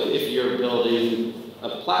 like if you're building a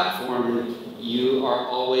platform, you are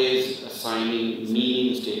always assigning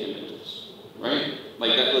meanings to images, right?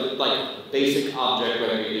 Like that, like basic object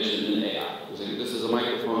recognition in AI. This is a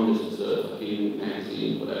microphone. This is a fucking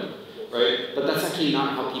magazine, whatever, right? But that's actually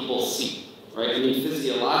not how people see. Right? I mean,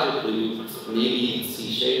 physiologically, maybe you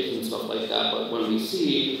see shapes and stuff like that, but when we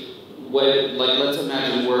see, like, let's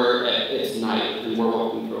imagine it's night and we're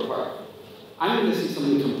walking through a park. I'm going to see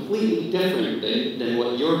something completely different than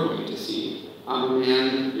what you're going to see. I'm a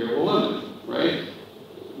man, you're a woman, right?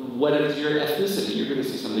 What is your ethnicity? You're going to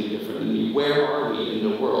see something different than me. Where are we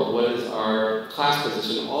in the world? What is our class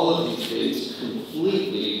position? All of these things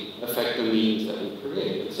completely affect the meanings that we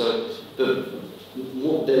create. And so the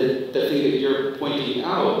thing that you're pointing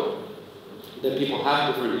out, that people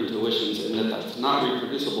have different intuitions and that that's not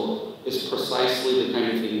reproducible, is precisely the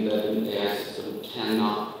kind of thing that an AI system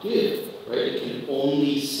cannot do, right? It can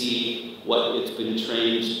only see what it's been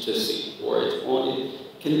trained to see, or it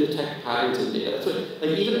can detect patterns in data. That's what,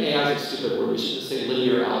 like, even AI is a stupid word. We should just say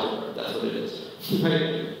linear algebra. That's what it is,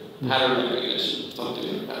 right? Pattern recognition,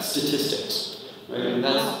 something like that. Statistics, right? And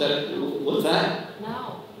what's that?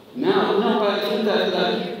 No, but I think that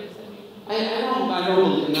I don't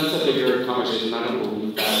believe, and that's a bigger conversation. I don't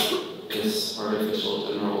believe that is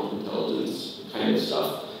artificial general intelligence kind of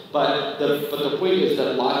stuff. But the point is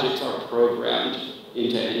that logics are programmed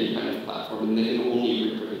into any kind of platform, and they can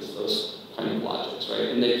only reproduce those kind of logics, right?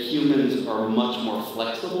 And that humans are much more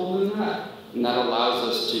flexible than that, and that allows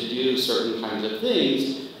us to do certain kinds of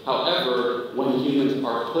things. However, when humans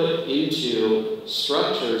are put into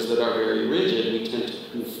structures that are very rigid, we tend to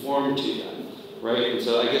conform to them, right? And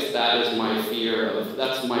so I guess that is my fear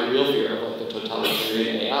that's my real fear of like the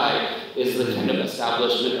totalitarian AI, is the kind of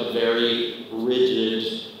establishment of very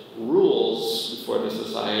rigid rules for the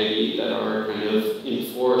society that are kind of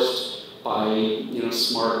enforced by, you know,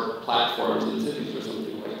 smart platforms in cities or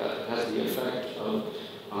something like that. It has the effect of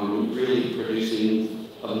really producing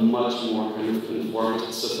a much more kind of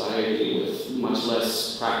conformist society with much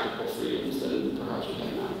less practical freedoms than perhaps we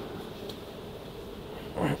have now.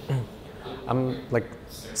 I'm like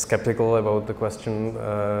skeptical about the question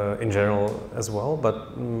in general as well, but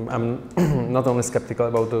I'm not only skeptical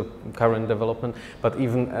about the current development, but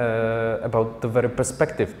even about the very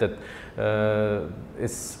perspective that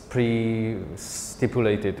is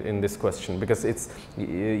pre-stipulated in this question, because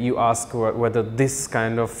you ask whether this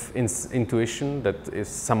kind of intuition that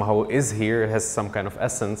somehow is here, has some kind of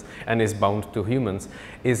essence and is bound to humans,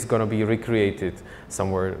 is going to be recreated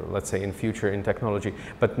somewhere, let's say in future in technology.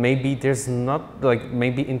 But maybe there's not, like,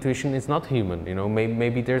 maybe intuition is not human, you know,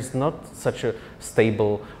 maybe there's not such a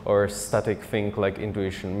stable or static thing like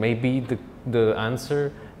intuition. Maybe the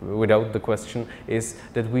answer without the question is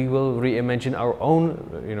that we will reimagine our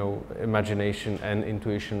own, you know, imagination and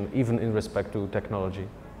intuition, even in respect to technology.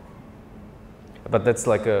 But that's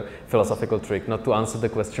like a philosophical trick, not to answer the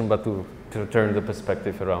question, but to turn the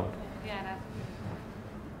perspective around.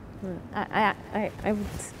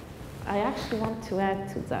 I actually want to add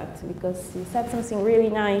to that, because you said something really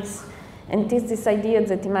nice, and this idea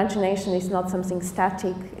that imagination is not something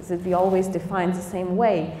static, is that we always define the same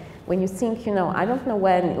way. When you think, you know, I don't know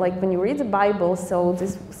when, like when you read the Bible, so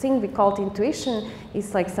this thing we call intuition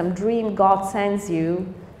is like some dream God sends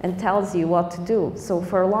you and tells you what to do. So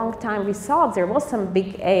for a long time we thought there was some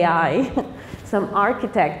big AI, some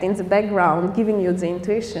architect in the background giving you the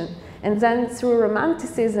intuition. And then through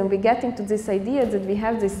Romanticism, we get into this idea that we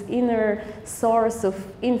have this inner source of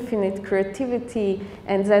infinite creativity,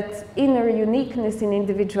 and that inner uniqueness in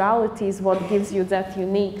individuality is what gives you that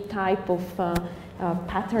unique type of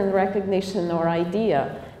pattern recognition or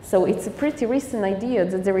idea. So it's a pretty recent idea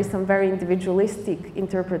that there is some very individualistic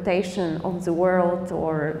interpretation of the world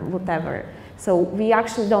or whatever. So we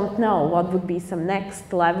actually don't know what would be some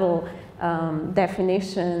next level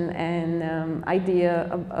definition and idea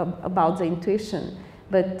about the intuition.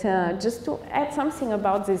 But just to add something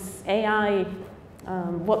about this AI,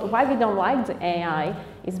 why we don't like the AI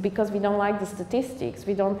is because we don't like the statistics.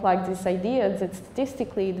 We don't like this idea that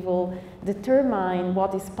statistically it will determine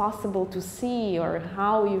what is possible to see or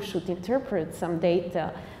how you should interpret some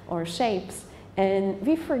data or shapes. And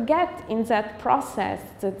we forget in that process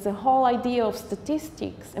that the whole idea of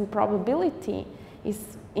statistics and probability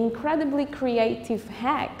is incredibly creative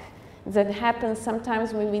hack that happens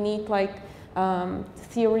sometimes when we need like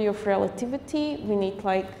theory of relativity, we need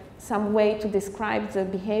like some way to describe the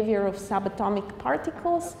behavior of subatomic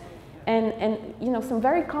particles, and you know, some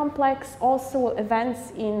very complex also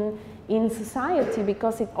events in society,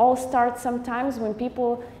 because it all starts sometimes when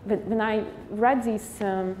people, when I read these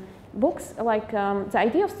books, like the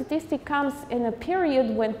idea of statistic comes in a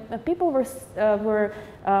period when people were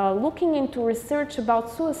looking into research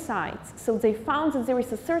about suicides. So they found that there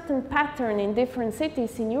is a certain pattern in different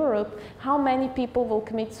cities in Europe, how many people will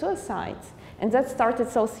commit suicides. And that started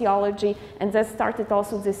sociology, and that started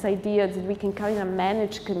also this idea that we can kind of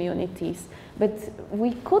manage communities. But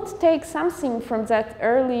we could take something from that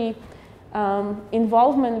early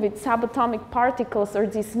involvement with subatomic particles, or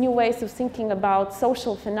these new ways of thinking about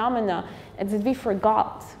social phenomena, and that we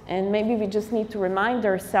forgot. And maybe we just need to remind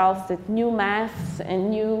ourselves that new maths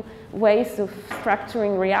and new ways of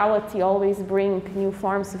structuring reality always bring new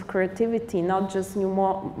forms of creativity, not just new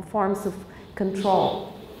forms of control.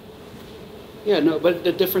 Yeah, no, but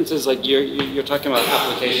the difference is like you're talking about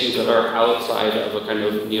applications that are outside of a kind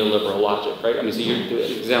of neoliberal logic, right? I mean, so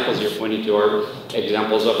the examples you're pointing to are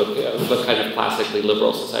examples of a kind of classically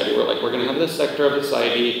liberal society where like we're going to have this sector of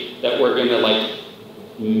society that we're going to like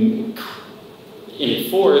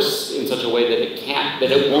enforce in such a way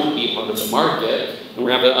that it won't be part of the market, and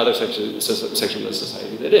we're going to have the other section of the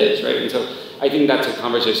society that is, right? And so I think that's a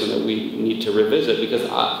conversation that we need to revisit, because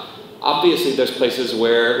obviously there's places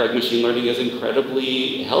where like machine learning is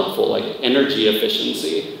incredibly helpful, like energy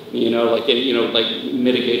efficiency, like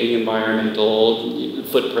mitigating environmental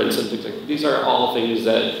footprints and things like that. These are all things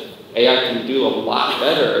that AI can do a lot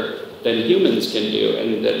better than humans can do,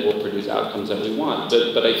 and that will produce outcomes that we want.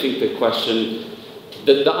 But I think the question,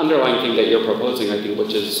 the underlying thing that you're proposing, I think,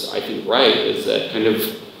 which is, I think, right, is that kind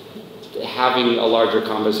of having a larger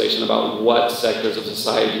conversation about what sectors of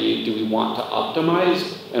society do we want to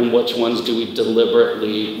optimize and which ones do we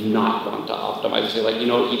deliberately not want to optimize. So like,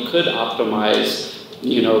 you could optimize,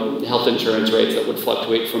 health insurance rates that would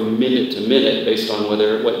fluctuate from minute to minute based on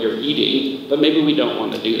what you're eating, but maybe we don't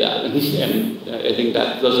want to do that. And I think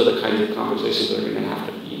that those are the kinds of conversations that are going to have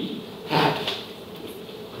to be had.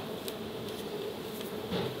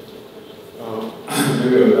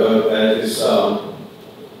 Maybe that is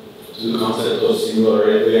the concept of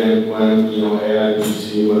singularity, and when AI meets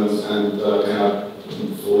humans and kind of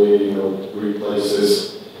fully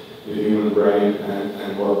replaces the human brain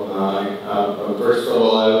and whatnot. First of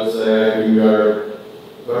all, I would say I think we are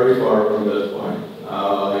very far from that point.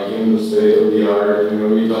 Like in the state of the art,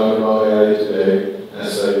 we talk about AI today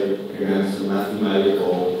as a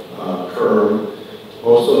mathematical term.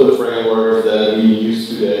 Most of the frameworks that we use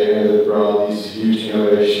today and that brought these huge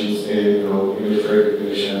innovations in image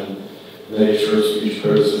recognition, natural speech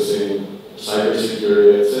processing,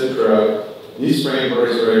 cybersecurity, etc. These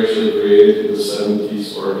frameworks were actually created in the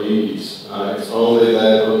 70s or 80s. It's only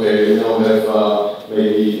that, okay, we now have,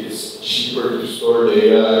 maybe it's cheaper to store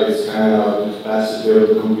data, it's kind of the capacity of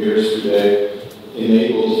the computers today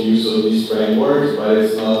enables use of these frameworks, but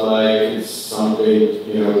it's not like it's something,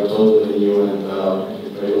 totally new and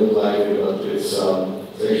it may look like it, but it's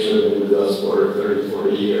actually been with us for 30,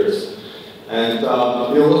 40 years. And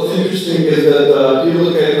what's interesting is that if you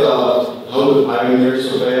look at how the pioneers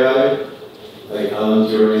of AI, like Alan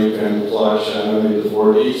Turing and Claude Shannon in the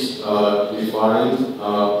 40s, defined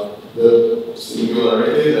the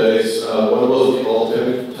singularity, that is, what was the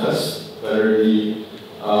ultimate test, whether the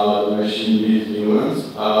machine beat humans.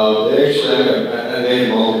 They actually they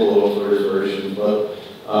had multiple of those versions, but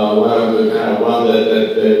one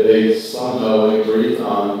that they somehow agreed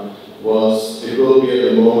on was it will be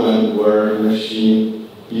at the moment where a machine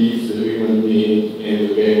beats the human being in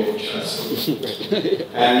the game of chess.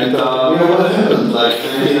 And what happened? Like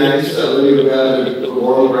 1997, you got a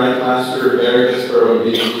world grandmaster, Gary Kasparov,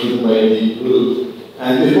 being beaten by Deep Blue.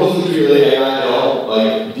 And it wasn't really AI at all.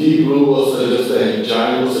 Like, Deep Blue was just a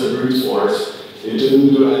giant, was a brute force. It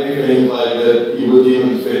didn't do anything like that. It would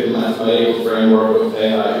even fit the mathematical framework of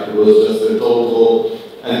AI. It was just a total,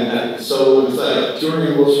 and so it's like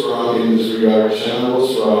Turing was wrong in this regard, Shannon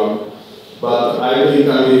was wrong. But I think,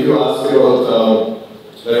 if you ask about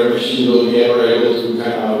whether a machine will be ever able to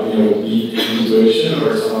kind of, beat intuition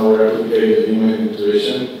or somehow replicate the human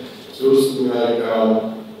intuition, it feels to me like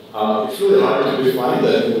it's really hard to define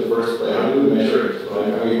that in the first place. How do you measure it?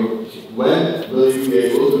 When will you be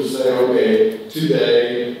able to say, okay,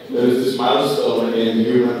 today there is this milestone in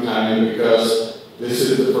humankind because this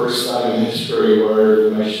is the first time in history where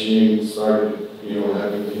the machine started,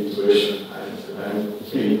 having intuition.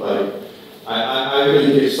 I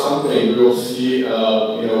think it's something we will see,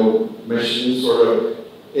 machines sort of,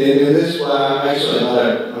 in this way, I'm actually not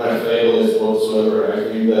a fatalist whatsoever. I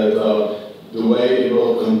think that the way it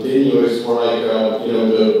will continue is more like,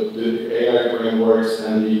 the AI frameworks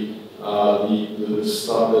and the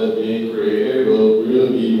stuff that's being created will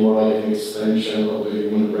really be more like an extension of the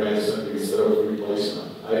human brain instead of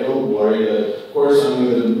replacement. I don't worry that, of course, in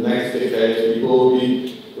the next decade,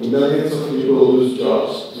 millions of people will lose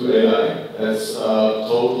jobs to AI. That's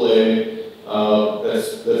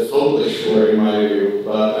totally sure in my view.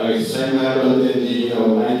 But the same happened in the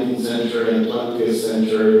 19th century and 20th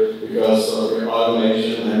century because of the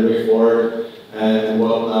automation and reform and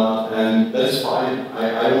whatnot, and that's fine.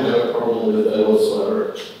 I don't have a problem with that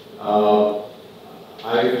whatsoever.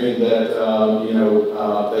 I think that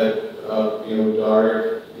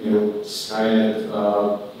dark Skynet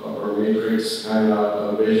or Matrix kind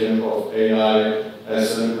of vision of AI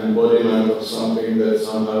as an embodiment of something that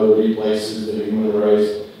somehow replaces the human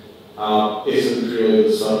race isn't really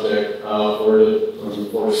the subject for the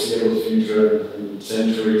foreseeable future and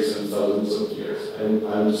centuries and thousands of years. I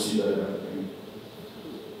don't see that happening.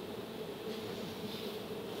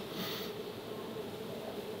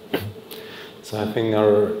 So I think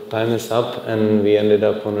our time is up and we ended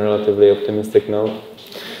up on a relatively optimistic note.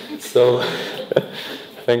 So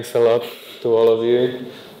thanks a lot to all of you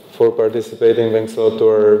for participating. Thanks a lot to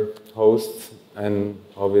our hosts and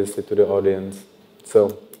obviously to the audience.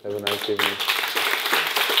 So have a nice evening.